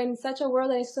 And so in such a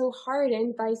world that is so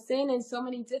hardened by sin and so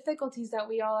many difficulties that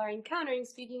we all are encountering,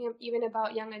 speaking of even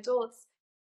about young adults,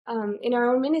 in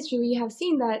our own ministry, we have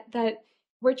seen that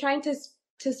we're trying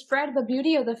to spread the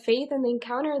beauty of the faith and the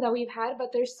encounter that we've had,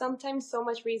 but there's sometimes so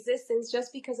much resistance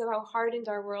just because of how hardened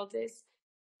our world is.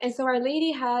 And so Our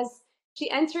Lady she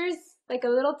enters like a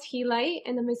little tea light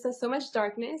in the midst of so much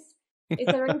darkness.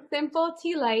 It's a very simple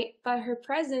tea light, but her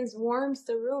presence warms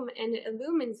the room and it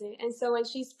illumines it. And so when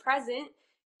she's present,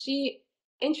 she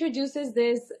introduces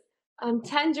this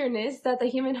tenderness that the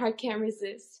human heart can't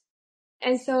resist.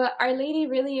 And so Our Lady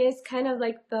really is kind of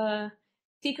like the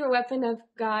secret weapon of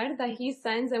God that He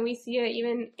sends, and we see it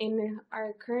even in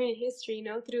our current history, you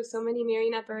know, through so many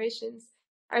Marian apparitions.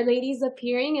 Our Lady's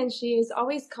appearing and she is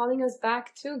always calling us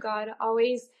back to God,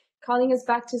 always calling us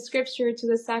back to Scripture, to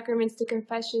the sacraments, to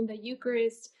confession, the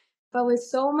Eucharist, but with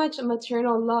so much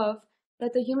maternal love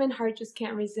that the human heart just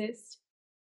can't resist.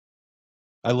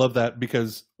 I love that,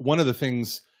 because one of the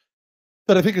things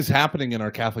that I think is happening in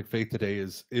our Catholic faith today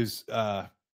is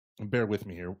bear with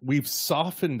me here, we've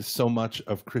softened so much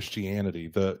of Christianity.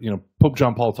 Pope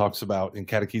John Paul talks about in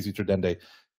Catechesi Tradendae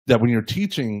that when you're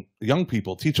teaching young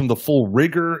people, teach them the full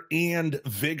rigor and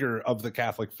vigor of the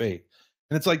Catholic faith.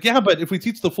 And it's like, yeah, but if we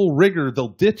teach the full rigor, they'll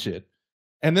ditch it.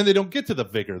 And then they don't get to the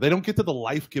vigor. They don't get to the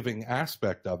life-giving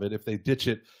aspect of it if they ditch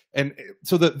it. And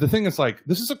so the thing is like,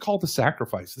 this is a call to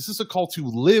sacrifice. This is a call to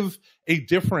live a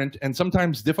different and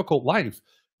sometimes difficult life.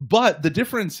 But the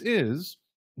difference is,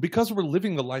 because we're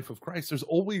living the life of Christ, there's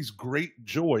always great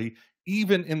joy,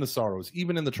 even in the sorrows,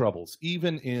 even in the troubles,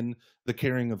 even in the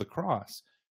carrying of the cross.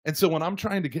 And so when I'm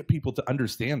trying to get people to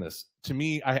understand this, to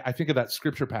me, I think of that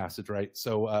scripture passage, right?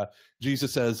 So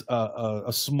Jesus says,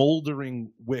 a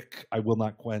smoldering wick I will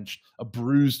not quench, a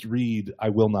bruised reed I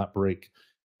will not break.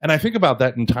 And I think about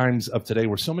that in times of today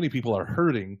where so many people are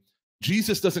hurting.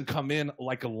 Jesus doesn't come in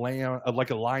like a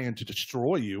lion to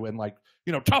destroy you and like,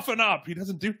 you know, toughen up. He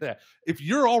doesn't do that. If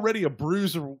you're already a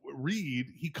bruised reed,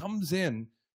 he comes in,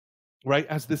 right,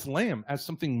 as this lamb, as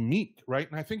something meek, right?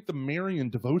 And I think the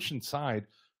Marian devotion side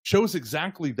shows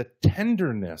exactly the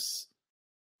tenderness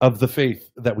of the faith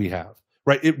that we have,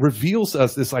 right? It reveals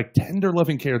us this like tender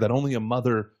loving care that only a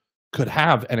mother could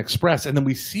have and express. And then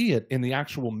we see it in the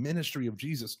actual ministry of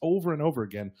Jesus over and over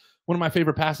again. One of my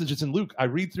favorite passages in Luke, I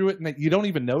read through it and you don't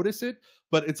even notice it,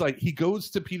 but it's like he goes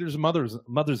to Peter's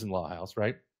mother-in-law house,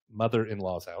 right?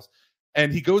 Mother-in-law's house.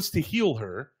 And he goes to heal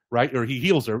her, right? Or he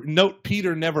heals her. Note,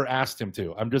 Peter never asked him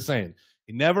to. I'm just saying.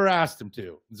 He never asked him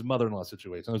to. It's a mother-in-law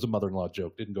situation. It was a mother-in-law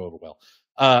joke. Didn't go over well.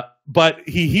 But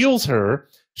he heals her.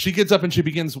 She gets up and she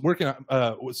begins working,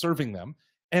 serving them.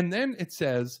 And then it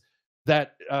says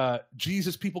that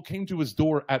Jesus, people came to his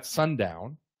door at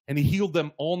sundown and he healed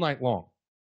them all night long.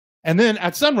 And then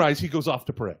at sunrise, he goes off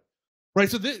to pray. Right?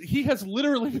 So he has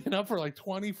literally been up for like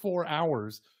 24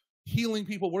 hours healing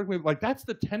people, working with, like, that's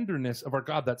the tenderness of our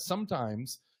God that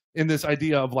sometimes in this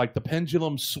idea of like the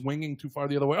pendulum swinging too far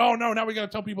the other way. Oh no, now we got to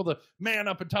tell people to man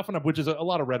up and toughen up, which is a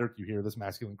lot of rhetoric you hear, this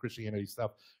masculine Christianity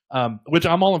stuff, which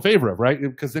I'm all in favor of, right?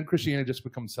 Because then Christianity just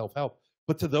becomes self-help.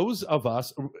 But to those of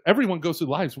us, everyone goes through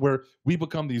lives where we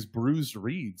become these bruised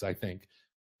reeds, I think.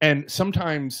 And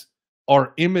sometimes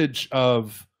our image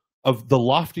of the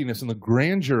loftiness and the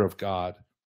grandeur of God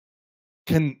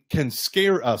can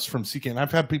scare us from seeking.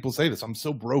 I've had people say this, I'm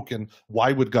so broken,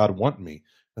 why would God want me?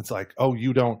 It's like, oh,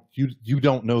 you don't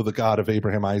know the God of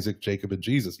Abraham, Isaac, Jacob, and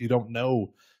Jesus. You don't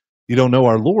know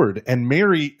our Lord. And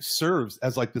Mary serves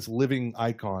as like this living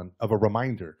icon of a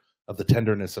reminder of the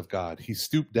tenderness of God. He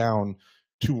stooped down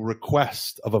to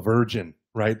request of a virgin,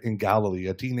 right, in Galilee,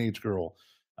 a teenage girl,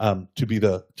 to be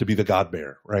the God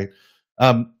bearer, right?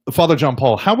 Father John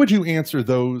Paul, how would you answer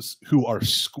those who are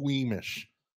squeamish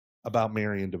about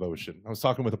Marian devotion? I was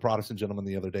talking with a Protestant gentleman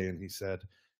the other day, and he said,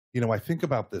 you know, I think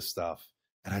about this stuff,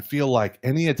 and I feel like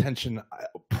any attention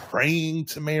praying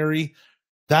to Mary,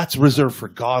 that's reserved for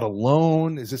God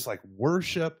alone. Is this like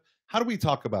worship? How do we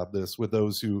talk about this with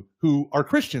those who are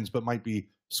Christians but might be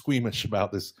squeamish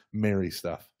about this Mary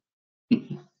stuff?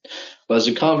 Well, as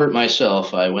a convert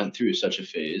myself, I went through such a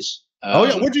phase. Oh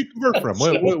yeah, where'd you convert from?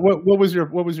 What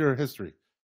was your history?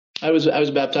 I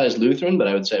was baptized Lutheran, but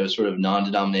I would say I was sort of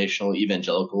non-denominational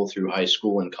evangelical through high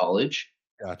school and college.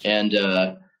 Gotcha.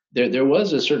 And there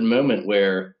was a certain moment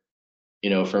where, you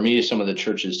know, for me, some of the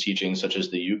church's teachings, such as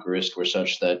the Eucharist, were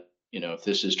such that, you know, if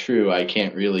this is true, I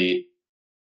can't really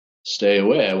stay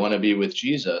away. I want to be with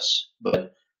Jesus.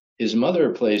 But his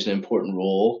mother plays an important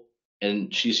role,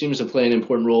 and she seems to play an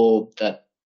important role that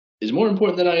is more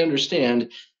important than I understand.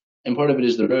 And part of it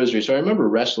is the rosary. So I remember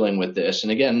wrestling with this.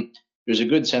 And again, there's a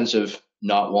good sense of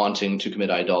not wanting to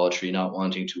commit idolatry, not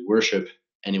wanting to worship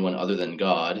anyone other than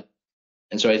God.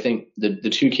 And so I think the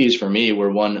two keys for me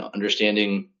were, one,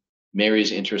 understanding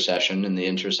Mary's intercession and the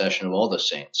intercession of all the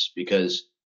saints, because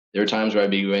there are times where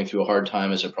I'd be going through a hard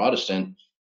time as a Protestant,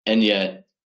 and yet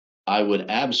I would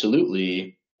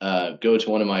absolutely go to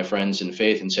one of my friends in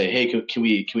faith and say, hey, can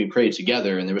we pray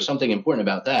together? And there was something important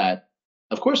about that.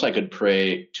 Of course, I could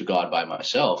pray to God by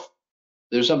myself.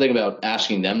 There's something about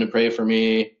asking them to pray for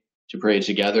me, to pray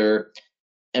together.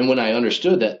 And when I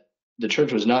understood that the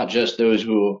church was not just those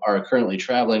who are currently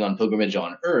traveling on pilgrimage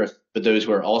on earth, but those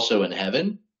who are also in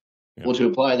heaven, well, to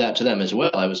apply that to them as well,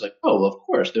 I was like, oh, well, of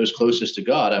course, those closest to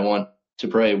God, I want to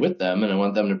pray with them, and I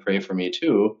want them to pray for me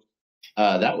too.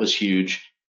 That was huge.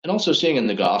 And also seeing in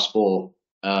the gospel,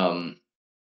 certain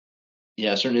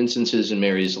instances in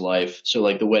Mary's life. So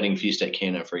like the wedding feast at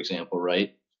Cana, for example,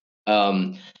 right?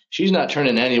 She's not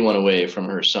turning anyone away from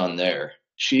her son there.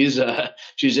 She's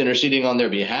interceding on their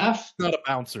behalf. Not a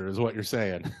bouncer is what you're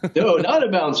saying. No, not a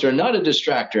bouncer, not a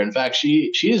distractor. In fact,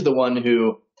 she is the one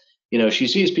who, you know, she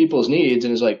sees people's needs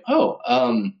and is like,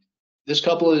 this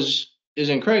couple is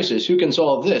in crisis. Who can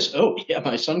solve this? Oh, yeah,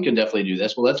 my son can definitely do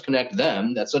this. Well, let's connect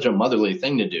them. That's such a motherly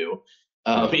thing to do,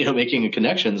 making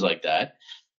connections like that.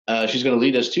 she's going to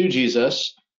lead us to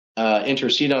Jesus,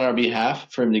 intercede on our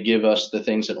behalf for him to give us the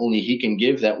things that only he can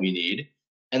give that we need.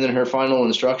 And then her final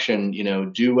instruction,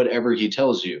 do whatever he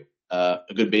tells you. A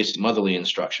good basic motherly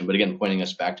instruction, but again, pointing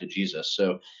us back to Jesus.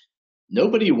 So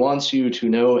nobody wants you to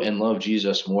know and love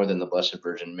Jesus more than the Blessed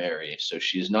Virgin Mary. So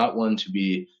she's not one to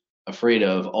be afraid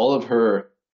of. All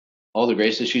the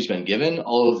graces she's been given,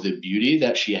 all of the beauty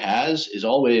that she has is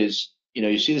always,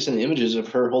 you see this in the images of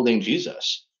her holding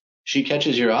Jesus. She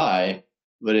catches your eye,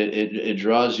 but it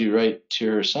draws you right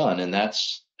to her son, and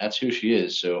that's who she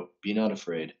is. So be not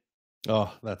afraid.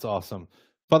 Oh, that's awesome.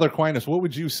 Father Aquinas, what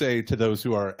would you say to those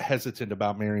who are hesitant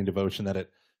about Marian devotion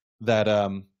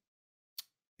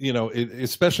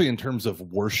especially in terms of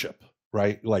worship,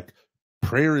 right? Like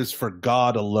prayer is for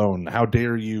God alone. How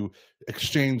dare you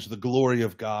exchange the glory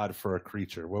of God for a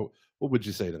creature? What would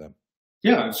you say to them?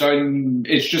 Yeah, so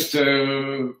it's just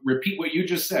to repeat what you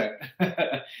just said.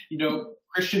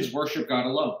 Christians worship God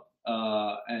alone.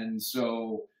 And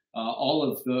so all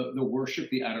of the worship,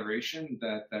 the adoration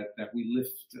that we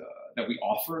lift, that we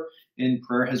offer in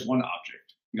prayer has one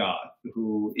object, God,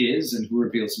 who is and who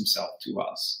reveals himself to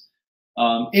us.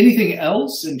 Anything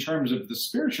else in terms of the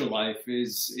spiritual life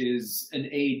is an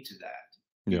aid to that.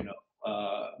 Yeah.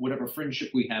 Whatever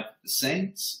friendship we have with the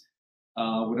saints,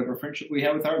 whatever friendship we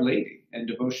have with Our Lady and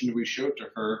devotion that we show to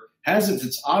her has as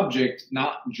its object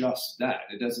not just that.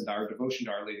 Our devotion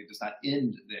to Our Lady does not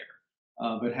end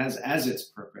there, but has as its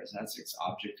purpose, as its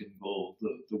object and goal,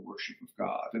 the worship of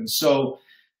God. And so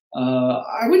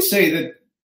I would say that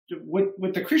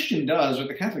what the Christian does, what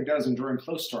the Catholic does in drawing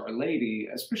close to Our Lady,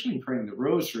 especially in praying the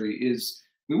Rosary, is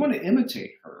we want to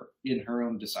imitate her in her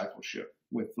own discipleship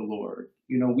with the Lord.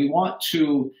 We want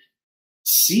to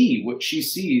see what she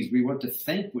sees. We want to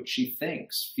think what she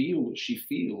thinks, feel what she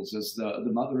feels as the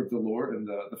mother of the Lord and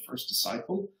the first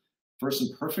disciple, first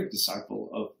and perfect disciple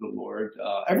of the Lord.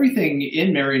 Everything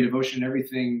in Marian devotion,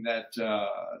 everything that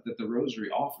the Rosary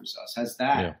offers us has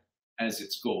that as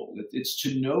its goal. It's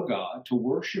to know God, to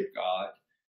worship God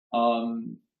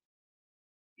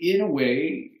in a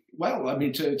way,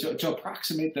 to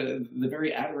approximate the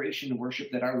very adoration and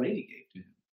worship that Our Lady gave to him.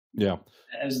 Yeah.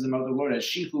 As the Mother of the Lord, as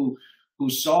she who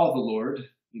saw the Lord,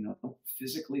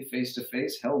 physically face to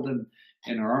face, held him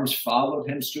in her arms, followed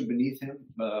him, stood beneath him,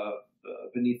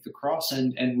 beneath the cross,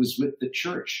 and was with the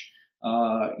church,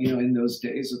 in those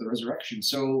days of the resurrection.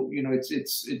 So,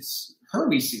 it's her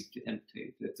we seek to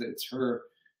imitate. It's her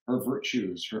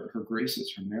virtues, her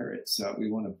graces, her merits that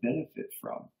we want to benefit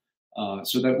from,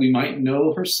 so that we might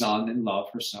know her Son and love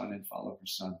her Son and follow her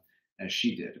Son as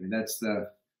she did. That's the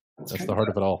heart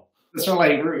of it all. That's not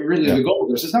really the goal.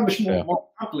 It's not much more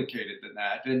complicated than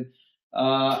that.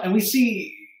 And we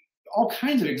see all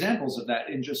kinds of examples of that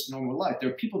in just normal life. There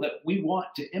are people that we want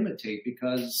to imitate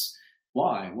because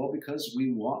why? Well, because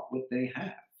we want what they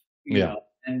have. You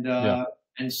know?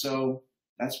 And so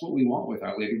that's what we want with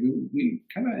Our Lady. We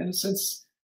kind of, in a sense,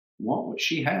 want what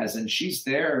she has, and she's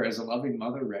there as a loving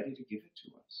mother, ready to give it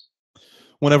to us.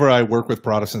 Whenever I work with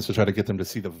Protestants to try to get them to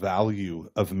see the value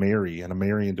of Mary and a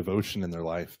Marian devotion in their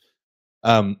life,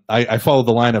 I follow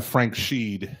the line of Frank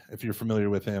Sheed, if you're familiar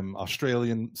with him,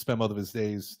 Australian, spent most of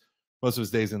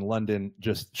his days in London,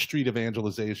 just street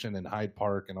evangelization in Hyde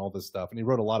Park and all this stuff. And he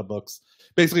wrote a lot of books.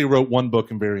 Basically, he wrote one book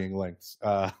in varying lengths.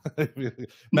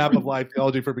 Map of Life,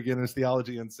 Theology for Beginners,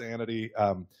 Theology Insanity,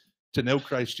 To Know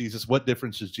Christ Jesus, What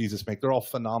Difference Does Jesus Make? They're all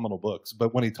phenomenal books.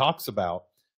 But when he talks about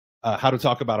how to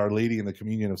talk about Our Lady and the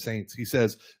communion of saints, he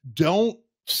says, don't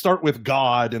start with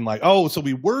God and so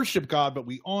we worship God, but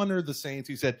we honor the saints.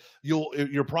 He said,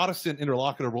 your Protestant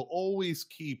interlocutor will always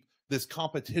keep this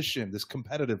competition, this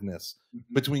competitiveness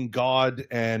between God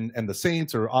and the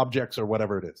saints or objects or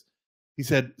whatever it is. He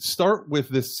said, start with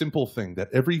this simple thing that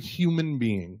every human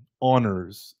being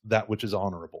honors that which is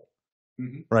honorable,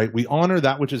 right? We honor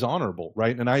that which is honorable,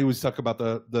 right? And I always talk about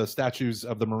the statues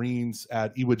of the Marines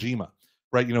at Iwo Jima,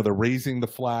 right? They're raising the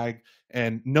flag,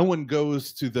 and no one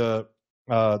goes to the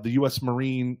U.S.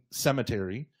 Marine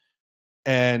Cemetery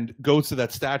and goes to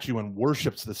that statue and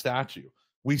worships the statue.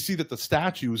 We see that the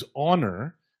statues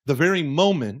honor the very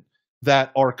moment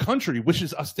that our country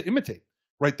wishes us to imitate,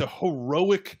 right? The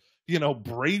heroic,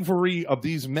 bravery of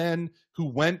these men who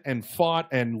went and fought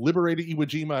and liberated Iwo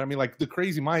Jima. The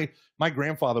crazy, my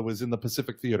grandfather was in the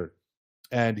Pacific Theater,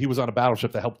 and he was on a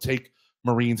battleship that helped take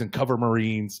Marines and cover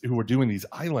Marines who were doing these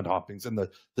island hoppings, and the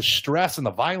stress and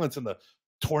the violence and the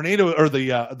tornado or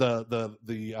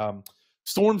the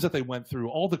storms that they went through,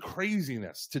 all the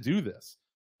craziness to do this.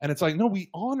 And it's no, we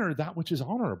honor that which is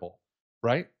honorable,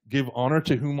 right? Give honor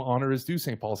to whom honor is due,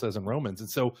 St. Paul says in Romans. And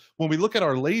so when we look at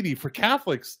Our Lady, for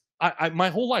Catholics, my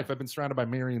whole life I've been surrounded by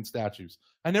Marian statues.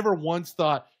 I never once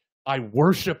thought I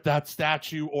worship that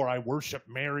statue or I worship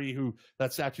Mary, who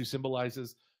that statue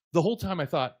symbolizes. The whole time I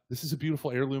thought, this is a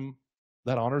beautiful heirloom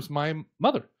that honors my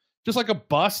mother. Just like a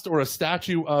bust or a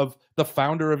statue of the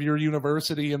founder of your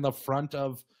university in the front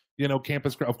of,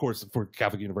 campus. Of course, for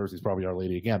Catholic universities, probably Our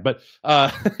Lady again. But,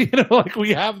 like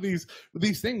we have these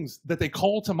things that they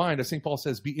call to mind, as St. Paul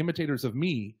says, be imitators of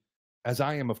me as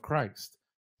I am of Christ.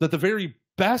 That the very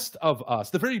best of us,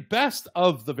 the very best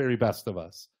of the very best of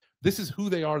us, this is who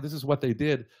they are. This is what they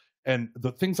did. And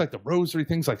the things like the rosary,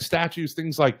 things like statues,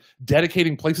 things like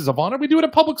dedicating places of honor, we do it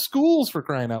at public schools, for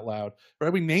crying out loud,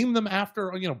 right? We name them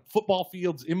after, football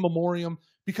fields in memoriam,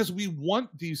 because we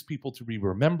want these people to be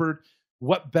remembered.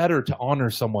 What better to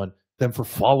honor someone than for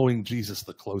following Jesus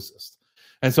the closest?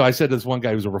 And so I said to this one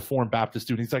guy who's a Reformed Baptist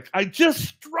student, he's like, I just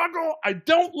struggle. I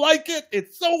don't like it.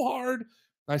 It's so hard.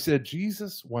 And I said,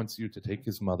 Jesus wants you to take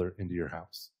his mother into your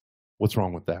house. What's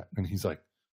wrong with that? And he's like,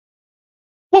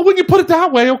 well, when you put it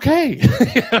that way, okay.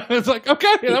 It's like,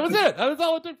 okay, that was it. That was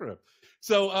all it took for him.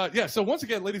 So, so once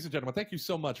again, ladies and gentlemen, thank you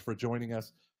so much for joining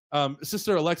us.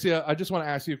 Sister Alexia, I just want to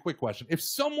ask you a quick question. If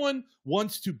someone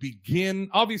wants to begin,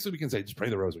 obviously we can say just pray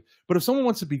the rosary, but if someone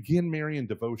wants to begin Marian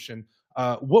devotion,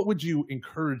 what would you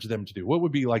encourage them to do? What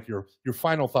would be like your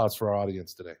final thoughts for our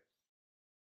audience today?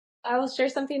 I will share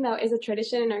something that is a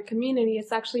tradition in our community.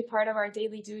 It's actually part of our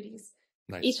daily duties.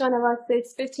 Nice. Each one of us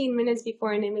sits 15 minutes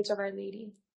before an image of Our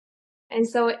Lady. And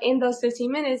so in those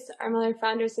 15 minutes, our Mother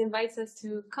Foundress invites us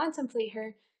to contemplate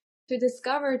her, to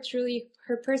discover truly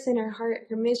her person, her heart,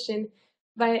 her mission.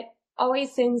 But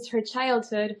always since her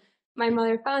childhood, my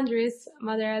Mother Foundress,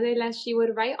 Mother Adela, she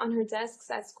would write on her desks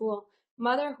at school,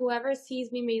 Mother, whoever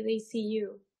sees me, may they see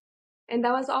you. And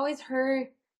that was always her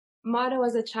motto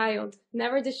as a child.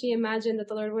 Never did she imagine that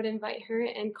the Lord would invite her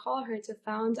and call her to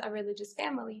found a religious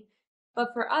family.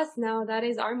 But for us now, that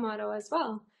is our motto as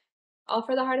well. All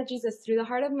for the heart of Jesus, through the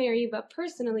heart of Mary, but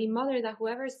personally, Mother, that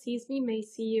whoever sees me may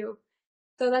see you.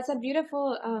 So that's a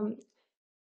beautiful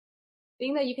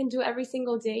thing that you can do every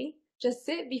single day. Just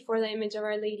sit before the image of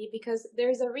Our Lady, because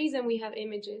there's a reason we have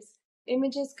images.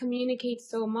 Images communicate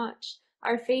so much.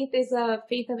 Our faith is a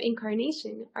faith of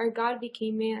incarnation. Our God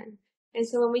became man. And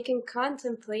so when we can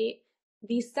contemplate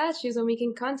these statues, when we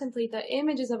can contemplate the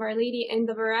images of Our Lady and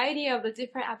the variety of the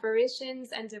different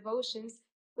apparitions and devotions,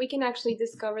 we can actually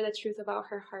discover the truth about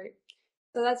her heart.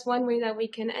 So that's one way that we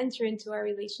can enter into our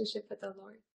relationship with the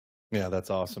Lord. Yeah, that's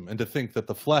awesome. And to think that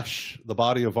the flesh, the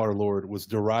body of our Lord, was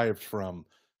derived from,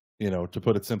 to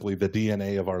put it simply, the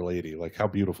DNA of Our Lady. Like, how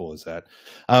beautiful is that?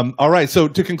 All right, so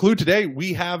to conclude today,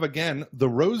 we have, again, the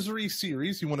Rosary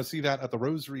series. You want to see that at the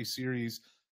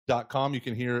rosaryseries.com. You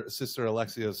can hear Sister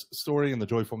Alexia's story and the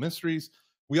joyful mysteries.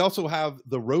 We also have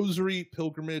the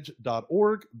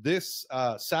rosarypilgrimage.org this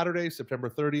Saturday, September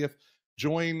 30th.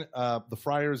 Join the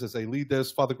friars as they lead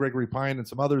this. Father Gregory Pine and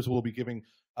some others will be giving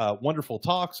wonderful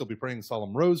talks. They'll be praying the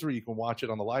Solemn Rosary. You can watch it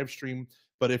on the live stream.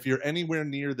 But if you're anywhere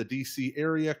near the DC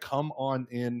area, come on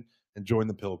in and join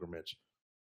the pilgrimage.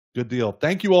 Good deal.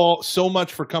 Thank you all so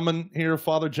much for coming here.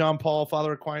 Father John Paul,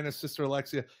 Father Aquinas, Sister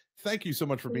Alexia, thank you so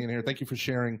much for being here. Thank you for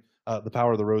sharing the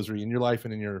power of the Rosary in your life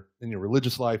and in your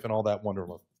religious life and all that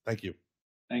wonderful. Thank you.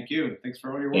 Thank you. Thanks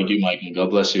for all your work. Thank you, Mike, and God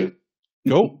bless you.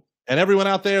 Go. And everyone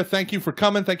out there, thank you for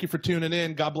coming. Thank you for tuning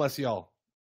in. God bless you all.